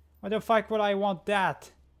 Why the fuck would I want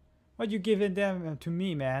that? Why'd you giving them to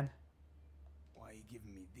me, man? Why are you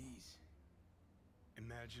giving me these?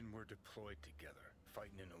 Imagine we're deployed together,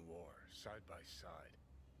 fighting in a war, side by side.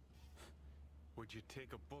 Would you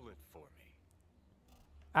take a bullet for me?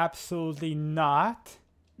 Absolutely not.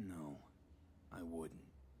 No, I wouldn't.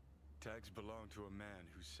 Tags belong to a man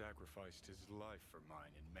who sacrificed his life for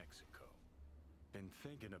mine in Mexico. Been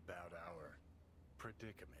thinking about our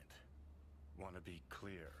predicament. Want to be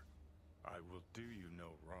clear. I will do you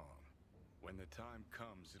no wrong. When the time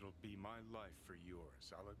comes, it'll be my life for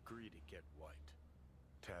yours. I'll agree to get white.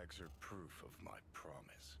 Tags are proof of my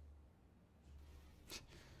promise.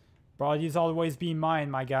 Brody's always been mine,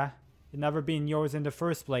 my guy. It never been yours in the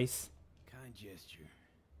first place. Kind gesture,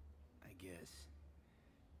 I guess.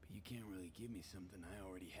 But you can't really give me something I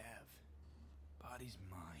already have. Body's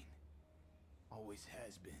mine. Always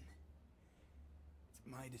has been. It's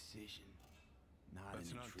my decision, not Let's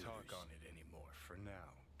an not intruder's. talk on it anymore for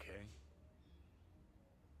now, okay?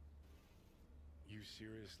 You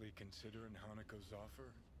seriously considering Hanako's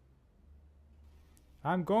offer?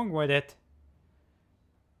 I'm going with it.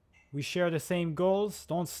 We share the same goals.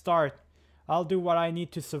 Don't start. I'll do what I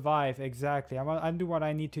need to survive. Exactly. I'll do what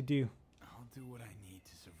I need to do. I'll do what I need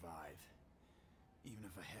to survive, even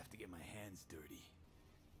if I have to get my hands dirty.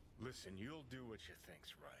 Listen, you'll do what you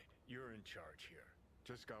think's right. You're in charge here.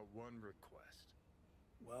 Just got one request.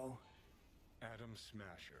 Well, Adam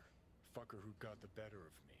Smasher. Fucker who got the better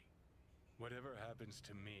of me. Whatever happens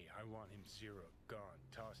to me, I want him zero, gone,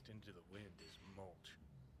 tossed into the wind as mulch.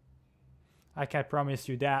 I can't promise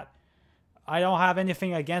you that. I don't have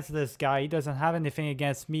anything against this guy. He doesn't have anything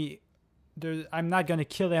against me. I'm not gonna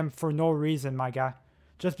kill him for no reason, my guy.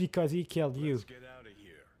 Just because he killed you. Let's get out of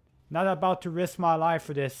here. Not about to risk my life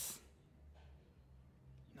for this.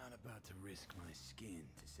 not about to risk my skin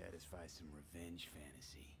to satisfy some revenge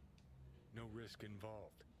fantasy. No risk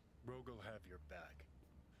involved. Rogue'll have your back.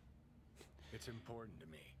 It's important to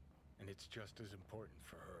me, and it's just as important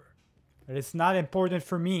for her. But it's not important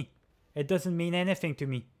for me. It doesn't mean anything to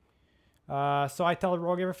me. So I tell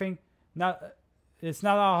Rogue everything. It's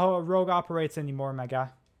not how Rogue operates anymore, my guy.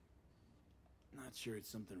 Not sure it's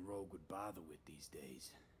something Rogue would bother with these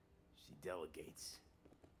days. She delegates.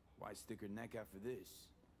 Why stick her neck out for this?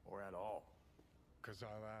 Or at all? 'Cause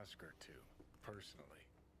I'll ask her to, personally.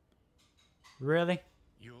 Really?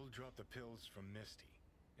 You'll drop the pills from Misty,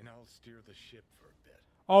 and I'll steer the ship for a bit.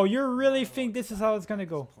 Oh, you really think this is how it's gonna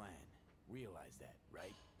go? Plan. Realize that,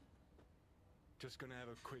 right? Just gonna have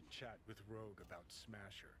a quick chat with Rogue about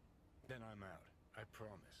Smasher. Then I'm out. I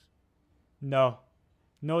promise. No.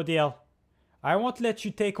 No deal. I won't let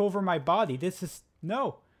you take over my body. This is...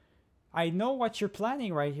 No. I know what you're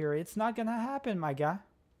planning right here. It's not gonna happen, my guy.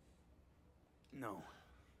 No.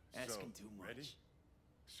 Asking So, too much. ready?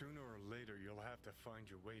 Sooner or later, you'll have to find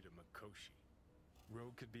your way to Mikoshi.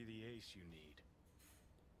 Rogue could be the ace you need.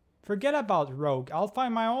 Forget about Rogue. I'll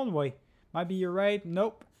find my own way. Might be you're right.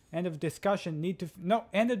 Nope. End of discussion. Need to... No.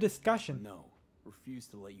 End of discussion. No. Refuse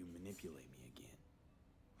to let you manipulate me again.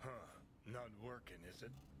 Huh. Not working, is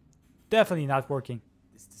it? Definitely not working.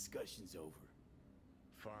 This discussion's over.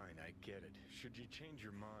 Fine, I get it. Should you change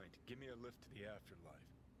your mind, give me a lift to the afterlife.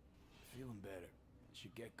 Feeling better.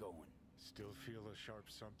 Should get going. Still feel a sharp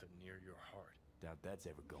something near your heart. Doubt that's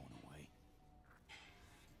ever going away.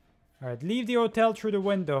 Alright, leave the hotel through the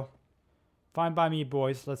window. Fine by me,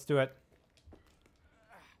 boys. Let's do it.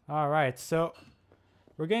 Alright, so...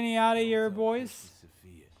 We're getting out of here, boys.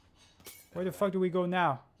 Sophia. Where the fuck do we go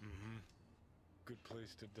now? Mm-hmm. Good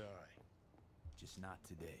place to die. Just not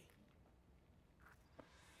today.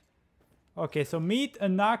 Okay, so meet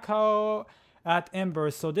Anako at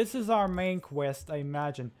Embers. So this is our main quest, I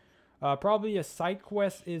imagine. Probably a side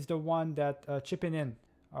quest is the one that chipping in.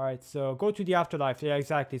 Alright, so go to the afterlife. Yeah,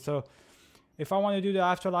 exactly. So if I want to do the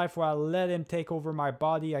afterlife where I let him take over my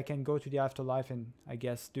body, I can go to the afterlife and I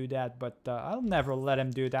guess do that. But I'll never let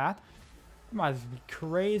him do that. You must be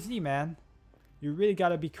crazy, man. You really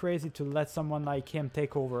gotta be crazy to let someone like him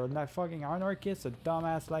take over. Not fucking anarchist, a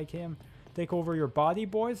dumbass like him, take over your body,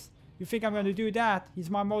 boys? You think I'm gonna do that? He's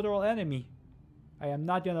my mortal enemy. I am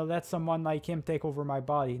not gonna let someone like him take over my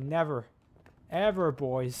body. Never. Ever,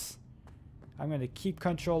 boys. I'm gonna keep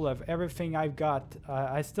control of everything I've got.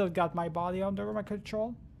 I still got my body under my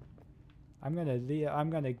control. I'm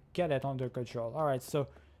gonna get it under control. All right, so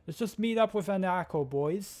let's just meet up with Anako,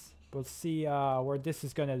 boys. We'll see where this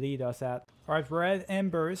is gonna lead us at. All right, we're at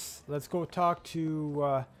Embers. Let's go talk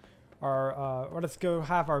to or let's go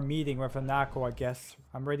have our meeting with Anako, I guess.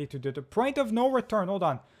 I'm ready to do the point of no return. Hold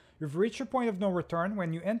on. You've reached your point of no return.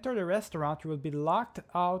 When you enter the restaurant, you will be locked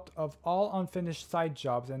out of all unfinished side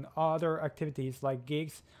jobs and other activities like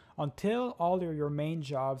gigs until all your main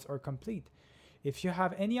jobs are complete. If you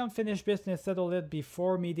have any unfinished business, settle it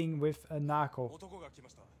before meeting with Anako.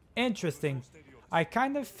 Interesting. I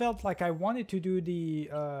kind of felt like I wanted to do the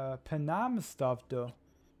Panam stuff though.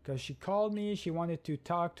 Because she called me, she wanted to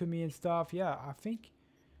talk to me and stuff. Yeah, I think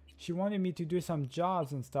she wanted me to do some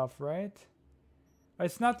jobs and stuff, right?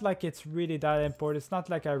 It's not like it's really that important. It's not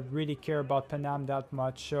like I really care about Panam that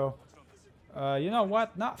much. So, you know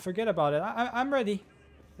what? Nah, forget about it. I'm ready.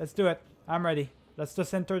 Let's do it. I'm ready. Let's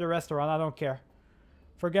just enter the restaurant. I don't care.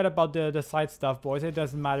 Forget about the side stuff, boys. It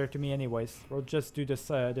doesn't matter to me anyways. We'll just do this,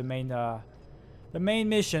 the main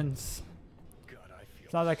missions. God, I feel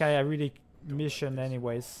It's not like I really mission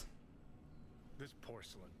anyways. This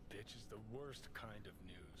porcelain bitch is the worst kind of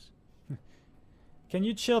news. Can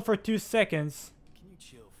you chill for 2 seconds? Can you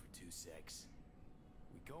chill for 2 secs?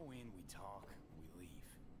 We go in, we talk, we leave.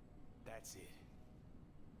 That's it.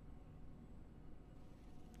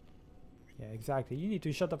 Yeah, exactly. You need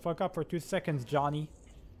to shut the fuck up for 2 seconds, Johnny.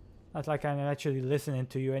 Not like I'm actually listening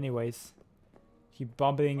to you anyways. Keep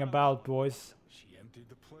bumbling about, boys. She emptied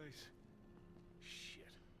the place. Shit.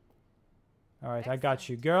 Alright, I got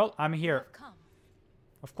you. Girl, I'm here. Come.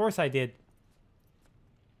 Of course I did.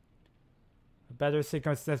 Better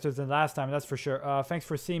circumstances than last time, that's for sure. Thanks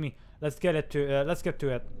for seeing me. Let's get to it. Let's step to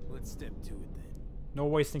it then. No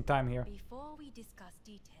wasting time here. Before we discuss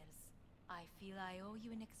details, I feel I owe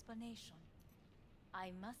you an explanation.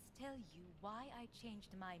 I must tell you why I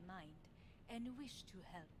changed my mind and wish to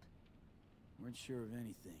help. Weren't sure of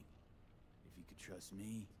anything. If you could trust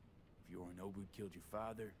me, if Yorinobu killed your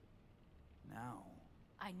father, now...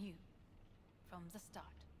 I knew. From the start.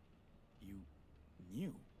 You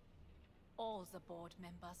knew? All the board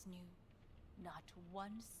members knew. Not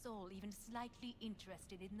one soul even slightly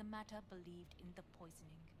interested in the matter believed in the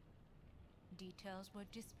poisoning. Details were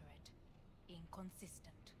disparate,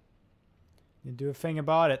 inconsistent. You do a thing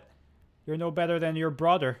about it. You're no better than your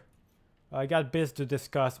brother. I got biz to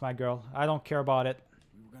discuss, my girl. I don't care about it.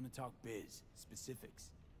 We were gonna talk biz,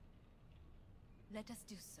 specifics. Let us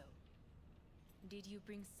do so. Did you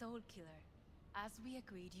bring Soul Killer, as we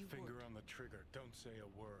agreed you Finger would? on the trigger. Don't say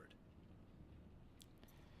a word.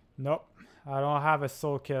 Nope. I don't have a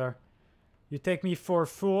soul killer. You take me for a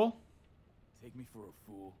fool? Take me for a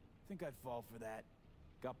fool? Think I'd fall for that?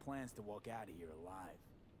 Got plans to walk out of here alive.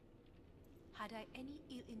 Had I any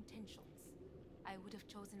ill intentions, I would have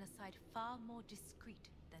chosen a side far more discreet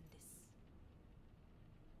than this.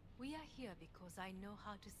 We are here because I know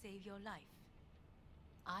how to save your life.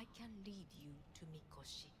 I can lead you to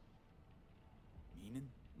Mikoshi. Meaning?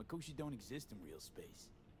 Mikoshi don't exist in real space.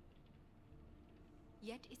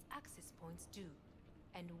 Yet its access points do,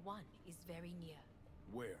 and one is very near.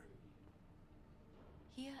 Where?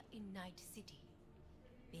 Here in Night City,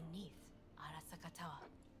 beneath Arasaka Tower.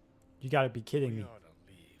 You gotta be kidding We me. ought to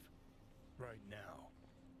leave. Right now.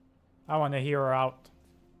 I wanna hear her out.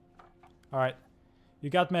 Alright. You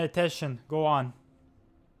got my attention. Go on.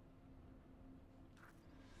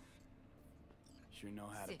 Sure know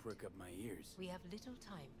how to Sit. prick up my ears. We have little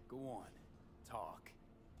time. Go on. Talk.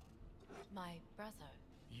 My brother.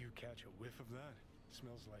 You catch a whiff of that?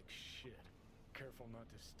 Smells like shit. Careful not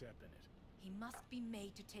to step in it. He must be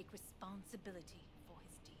made to take responsibility for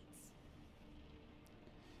his deeds.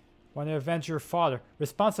 Wanna avenge your father.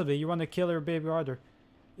 Responsibly, you wanna kill your baby brother.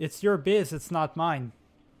 It's your biz, it's not mine.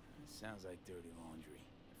 Sounds like dirty laundry.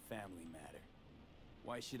 A family matter.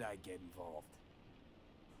 Why should I get involved?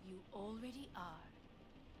 You already are.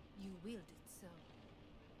 You willed it so.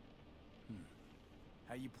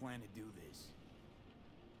 How you plan to do this?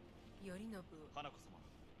 Yorinobu, 花子様、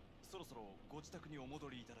そろそろご自宅にお戻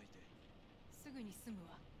りいただいて。すぐに済む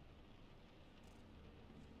わ。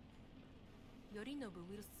Yorinobu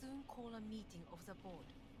will soon call a meeting of the board.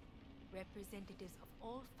 Representatives of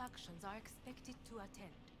all factions are expected to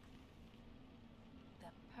attend.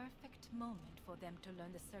 The perfect moment for them to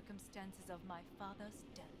learn the circumstances of my father's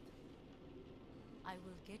death. I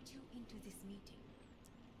will get you into this meeting,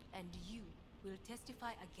 and you will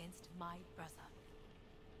testify against my brother.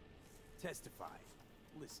 Testify.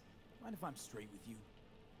 Listen, mind if I'm straight with you?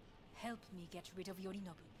 Help me get rid of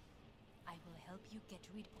Yorinobu. I will help you get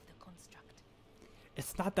rid of the construct.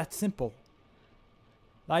 It's not that simple.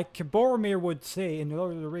 Like Boromir would say in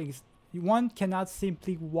Lord of the Rings, One cannot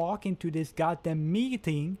simply walk into this goddamn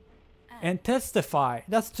meeting and testify.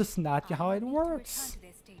 That's just not how it works.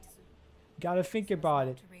 Gotta think about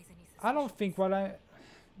it. I don't think what I...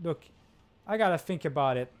 Look, I gotta think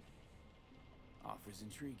about it. Offers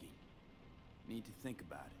intriguing. Need to think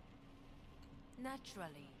about it.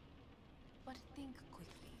 Naturally. But think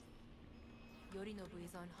quickly. Yorinobu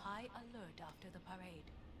is on high alert after the parade.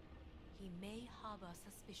 He may harbor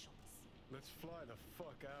suspicions. Let's fly the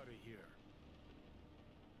fuck out of here.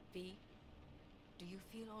 V, do you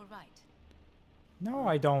feel all right? No,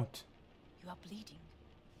 I don't. You are bleeding.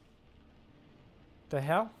 The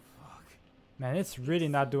hell? Fuck. Man, it's really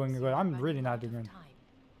not doing good. I'm really not doing good.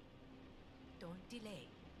 Don't delay.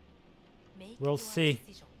 Make We'll your see.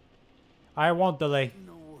 decision. I won't delay.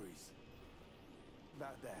 No worries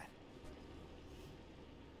about that.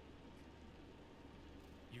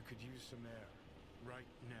 You could use some air right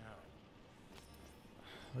now.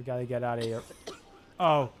 We gotta get out of here.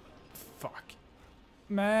 Oh, fuck.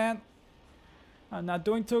 Man. I'm not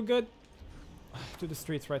doing too good. To the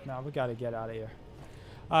streets right now. We gotta get out of here.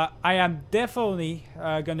 I am definitely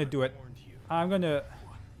gonna do it. I'm gonna...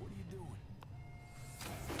 What are you doing?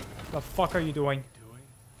 The fuck are you doing? I'm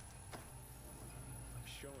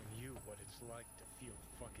showing you what it's like to feel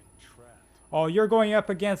fucking trapped. Oh, you're going up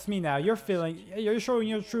against me now. You're feeling... You're showing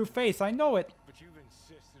your true face. I know it. But you've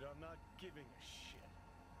insisted I'm not giving a shit.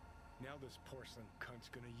 Now this porcelain cunt's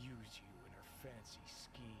gonna use you in her fancy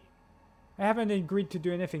scheme. I haven't agreed to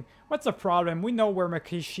do anything. What's the problem? We know where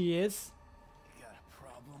Makishi is. You got a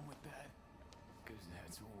problem with that? Because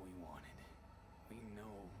that's what we wanted. We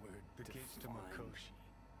know where The to gates to find. Makoshi.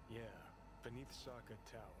 Yeah, beneath Saka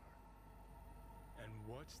Tower. And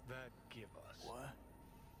what's that give us? What?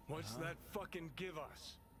 What's that fucking give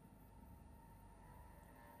us?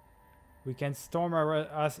 We can storm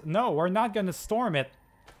us. No, we're not gonna storm it.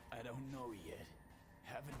 I don't know yet.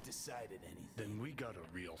 Haven't decided anything. Then we got a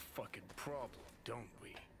real fucking problem, don't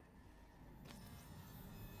we?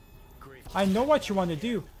 Great. I know what you want to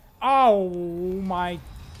do. Oh my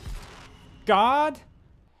god.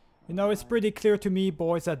 You know, it's pretty clear to me,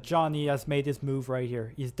 boys, that Johnny has made his move right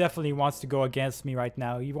here. He definitely wants to go against me right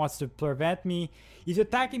now. He wants to prevent me. He's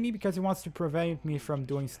attacking me because he wants to prevent me from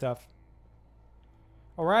doing stuff.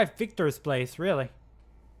 Alright, Victor's place, really.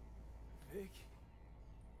 Vic?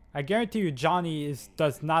 I guarantee you Johnny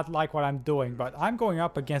does not like what I'm doing, but I'm going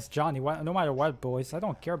up against Johnny no matter what, boys. I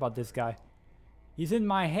don't care about this guy. He's in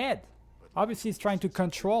my head. Obviously, he's trying to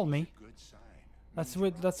control me. That's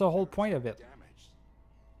the whole point of it.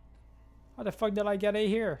 How the fuck did I get A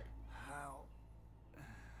here?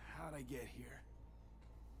 How'd I get here?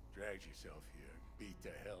 Dragged yourself here, beat to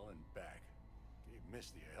hell and back. Gave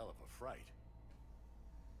Misty a hell of a fright.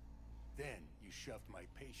 Then you shoved my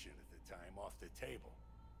patient at the time off the table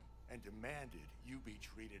and demanded you be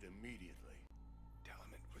treated immediately. Tell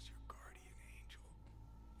him it was your guardian angel.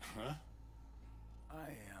 Huh?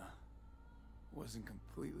 I wasn't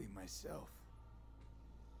completely myself.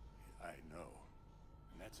 I know.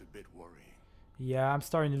 And that's a bit worrying. Yeah, I'm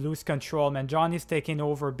starting to lose control, man. Johnny's taking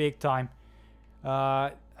over big time.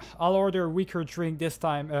 I'll order a weaker drink this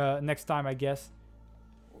time, next time, I guess.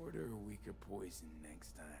 Order a weaker poison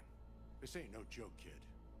next time. This ain't no joke, kid.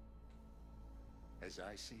 As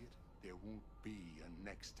I see it, there won't be a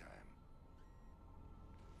next time.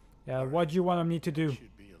 Yeah, what do you want me to do?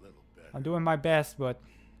 Should be a little better. I'm doing my best, but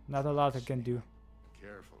not a lot I can do.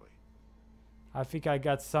 Carefully. I think I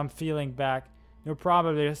got some feeling back. No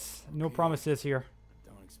promises. No promises here.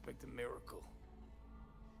 Don't expect a miracle.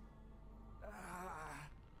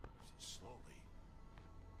 Slowly.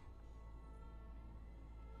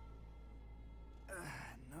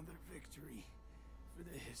 Another victory for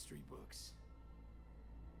the history books.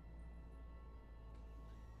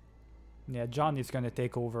 Yeah, Johnny's gonna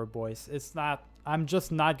take over, boys. It's not... I'm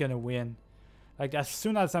just not gonna win. Like, as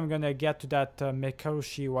soon as I'm gonna get to that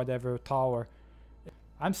Mikoshi whatever tower.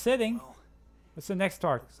 I'm sitting. Well, What's the next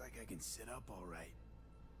start? looks like I can sit up all right.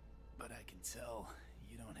 But I can tell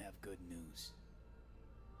you don't have good news.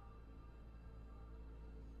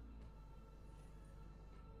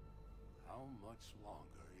 How much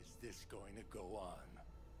longer is this going to go on?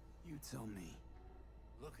 You tell me.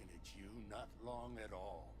 Looking at you, not long at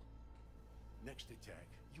all. Next attack,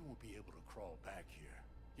 you won't be able to crawl back here.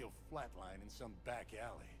 You'll flatline in some back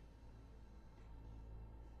alley.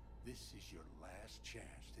 This is your last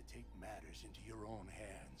chance to take matters into your own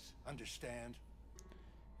hands. Understand?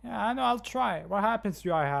 Yeah, I know, I'll try. What happens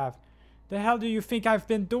do I have? The hell do you think I've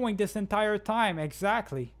been doing this entire time?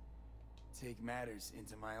 Exactly. Take matters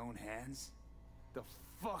into my own hands? The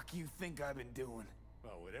fuck you think I've been doing?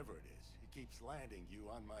 Well, whatever it is, it keeps landing you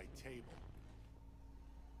on my table.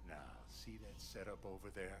 Now, see that setup over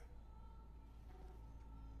there?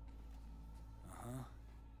 Uh-huh.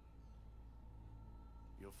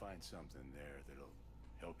 You'll find something there that'll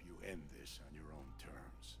help you end this on your own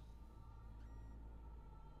terms.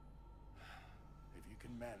 If you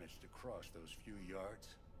can manage to cross those few yards,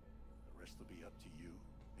 the rest will be up to you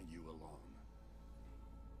and you alone.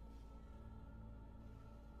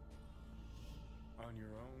 On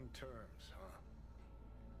your own terms, huh?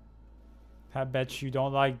 I bet you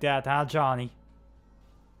don't like that, huh, Johnny?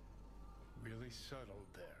 Really subtle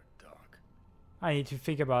there, Doc. I need to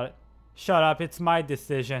think about it. Shut up, it's my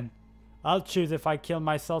decision. I'll choose if I kill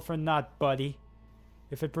myself or not, buddy.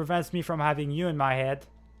 If it prevents me from having you in my head.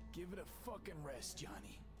 Give it a fucking rest,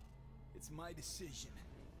 Johnny. It's my decision.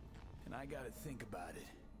 And I gotta think about it.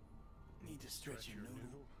 Need to stretch your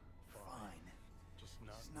noodle? Fine. Just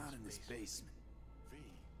not in this basement. V,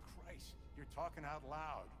 Christ, you're talking out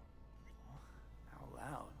loud. Out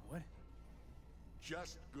loud? What?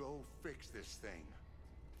 Just go fix this thing.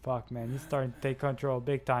 Fuck, man, he's starting to take control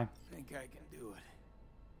big time. Think I can do it.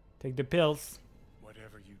 Take the pills.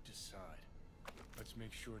 Whatever you decide. Let's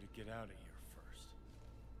make sure to get out of here first.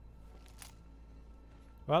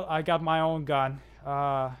 Well, I got my own gun.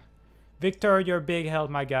 Victor, you're a big help,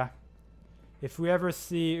 my guy. If we never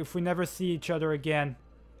see each other again,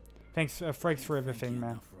 thanks for everything,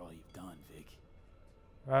 man. For all you've done, Vic.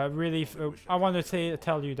 Really, I want to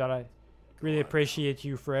tell you that I really appreciate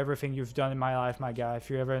you for everything you've done in my life, my guy. If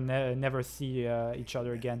you ever never see each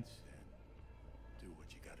other again. Do what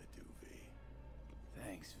you gotta do, V.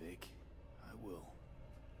 Thanks, Vic. I will.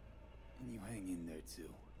 And you hang in there too.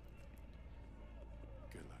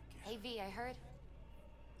 Good luck, kid. Hey V, I heard.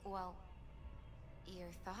 Well, your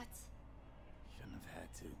thoughts? Shouldn't have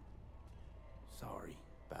had to. Sorry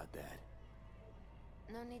about that.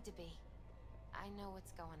 No need to be. I know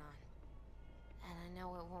what's going on. And I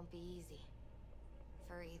know it won't be easy.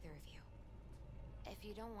 For either of you. If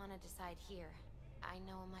you don't want to decide here, I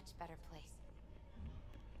know a much better place.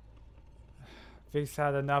 Vic's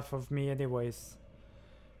had enough of me anyways.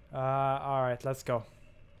 Alright, let's go.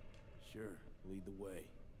 Sure, lead the way.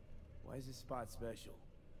 Why is this spot special?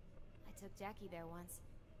 I took Jackie there once.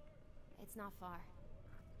 It's not far.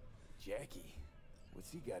 Jackie?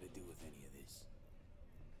 What's he got to do with any of this?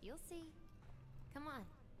 You'll see. Come on.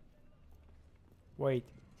 Wait.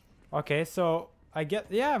 Okay, so I get...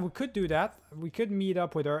 Yeah, we could do that. We could meet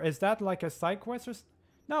up with her. Is that like a side quest or...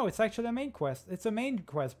 No, it's actually a main quest. It's a main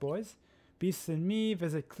quest, boys. Beasts and me,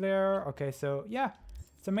 visit Claire. Okay, so yeah.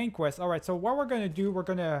 It's a main quest. Alright, so what we're gonna do, we're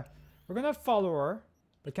gonna follow her.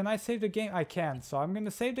 But can I save the game? I can. So I'm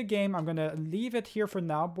gonna save the game. I'm gonna leave it here for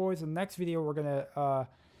now, boys. In the next video, we're gonna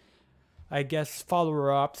I guess follow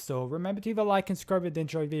her up. So remember to leave a like and subscribe if you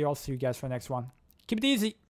enjoyed the video. I'll see you guys for the next one. Keep it easy.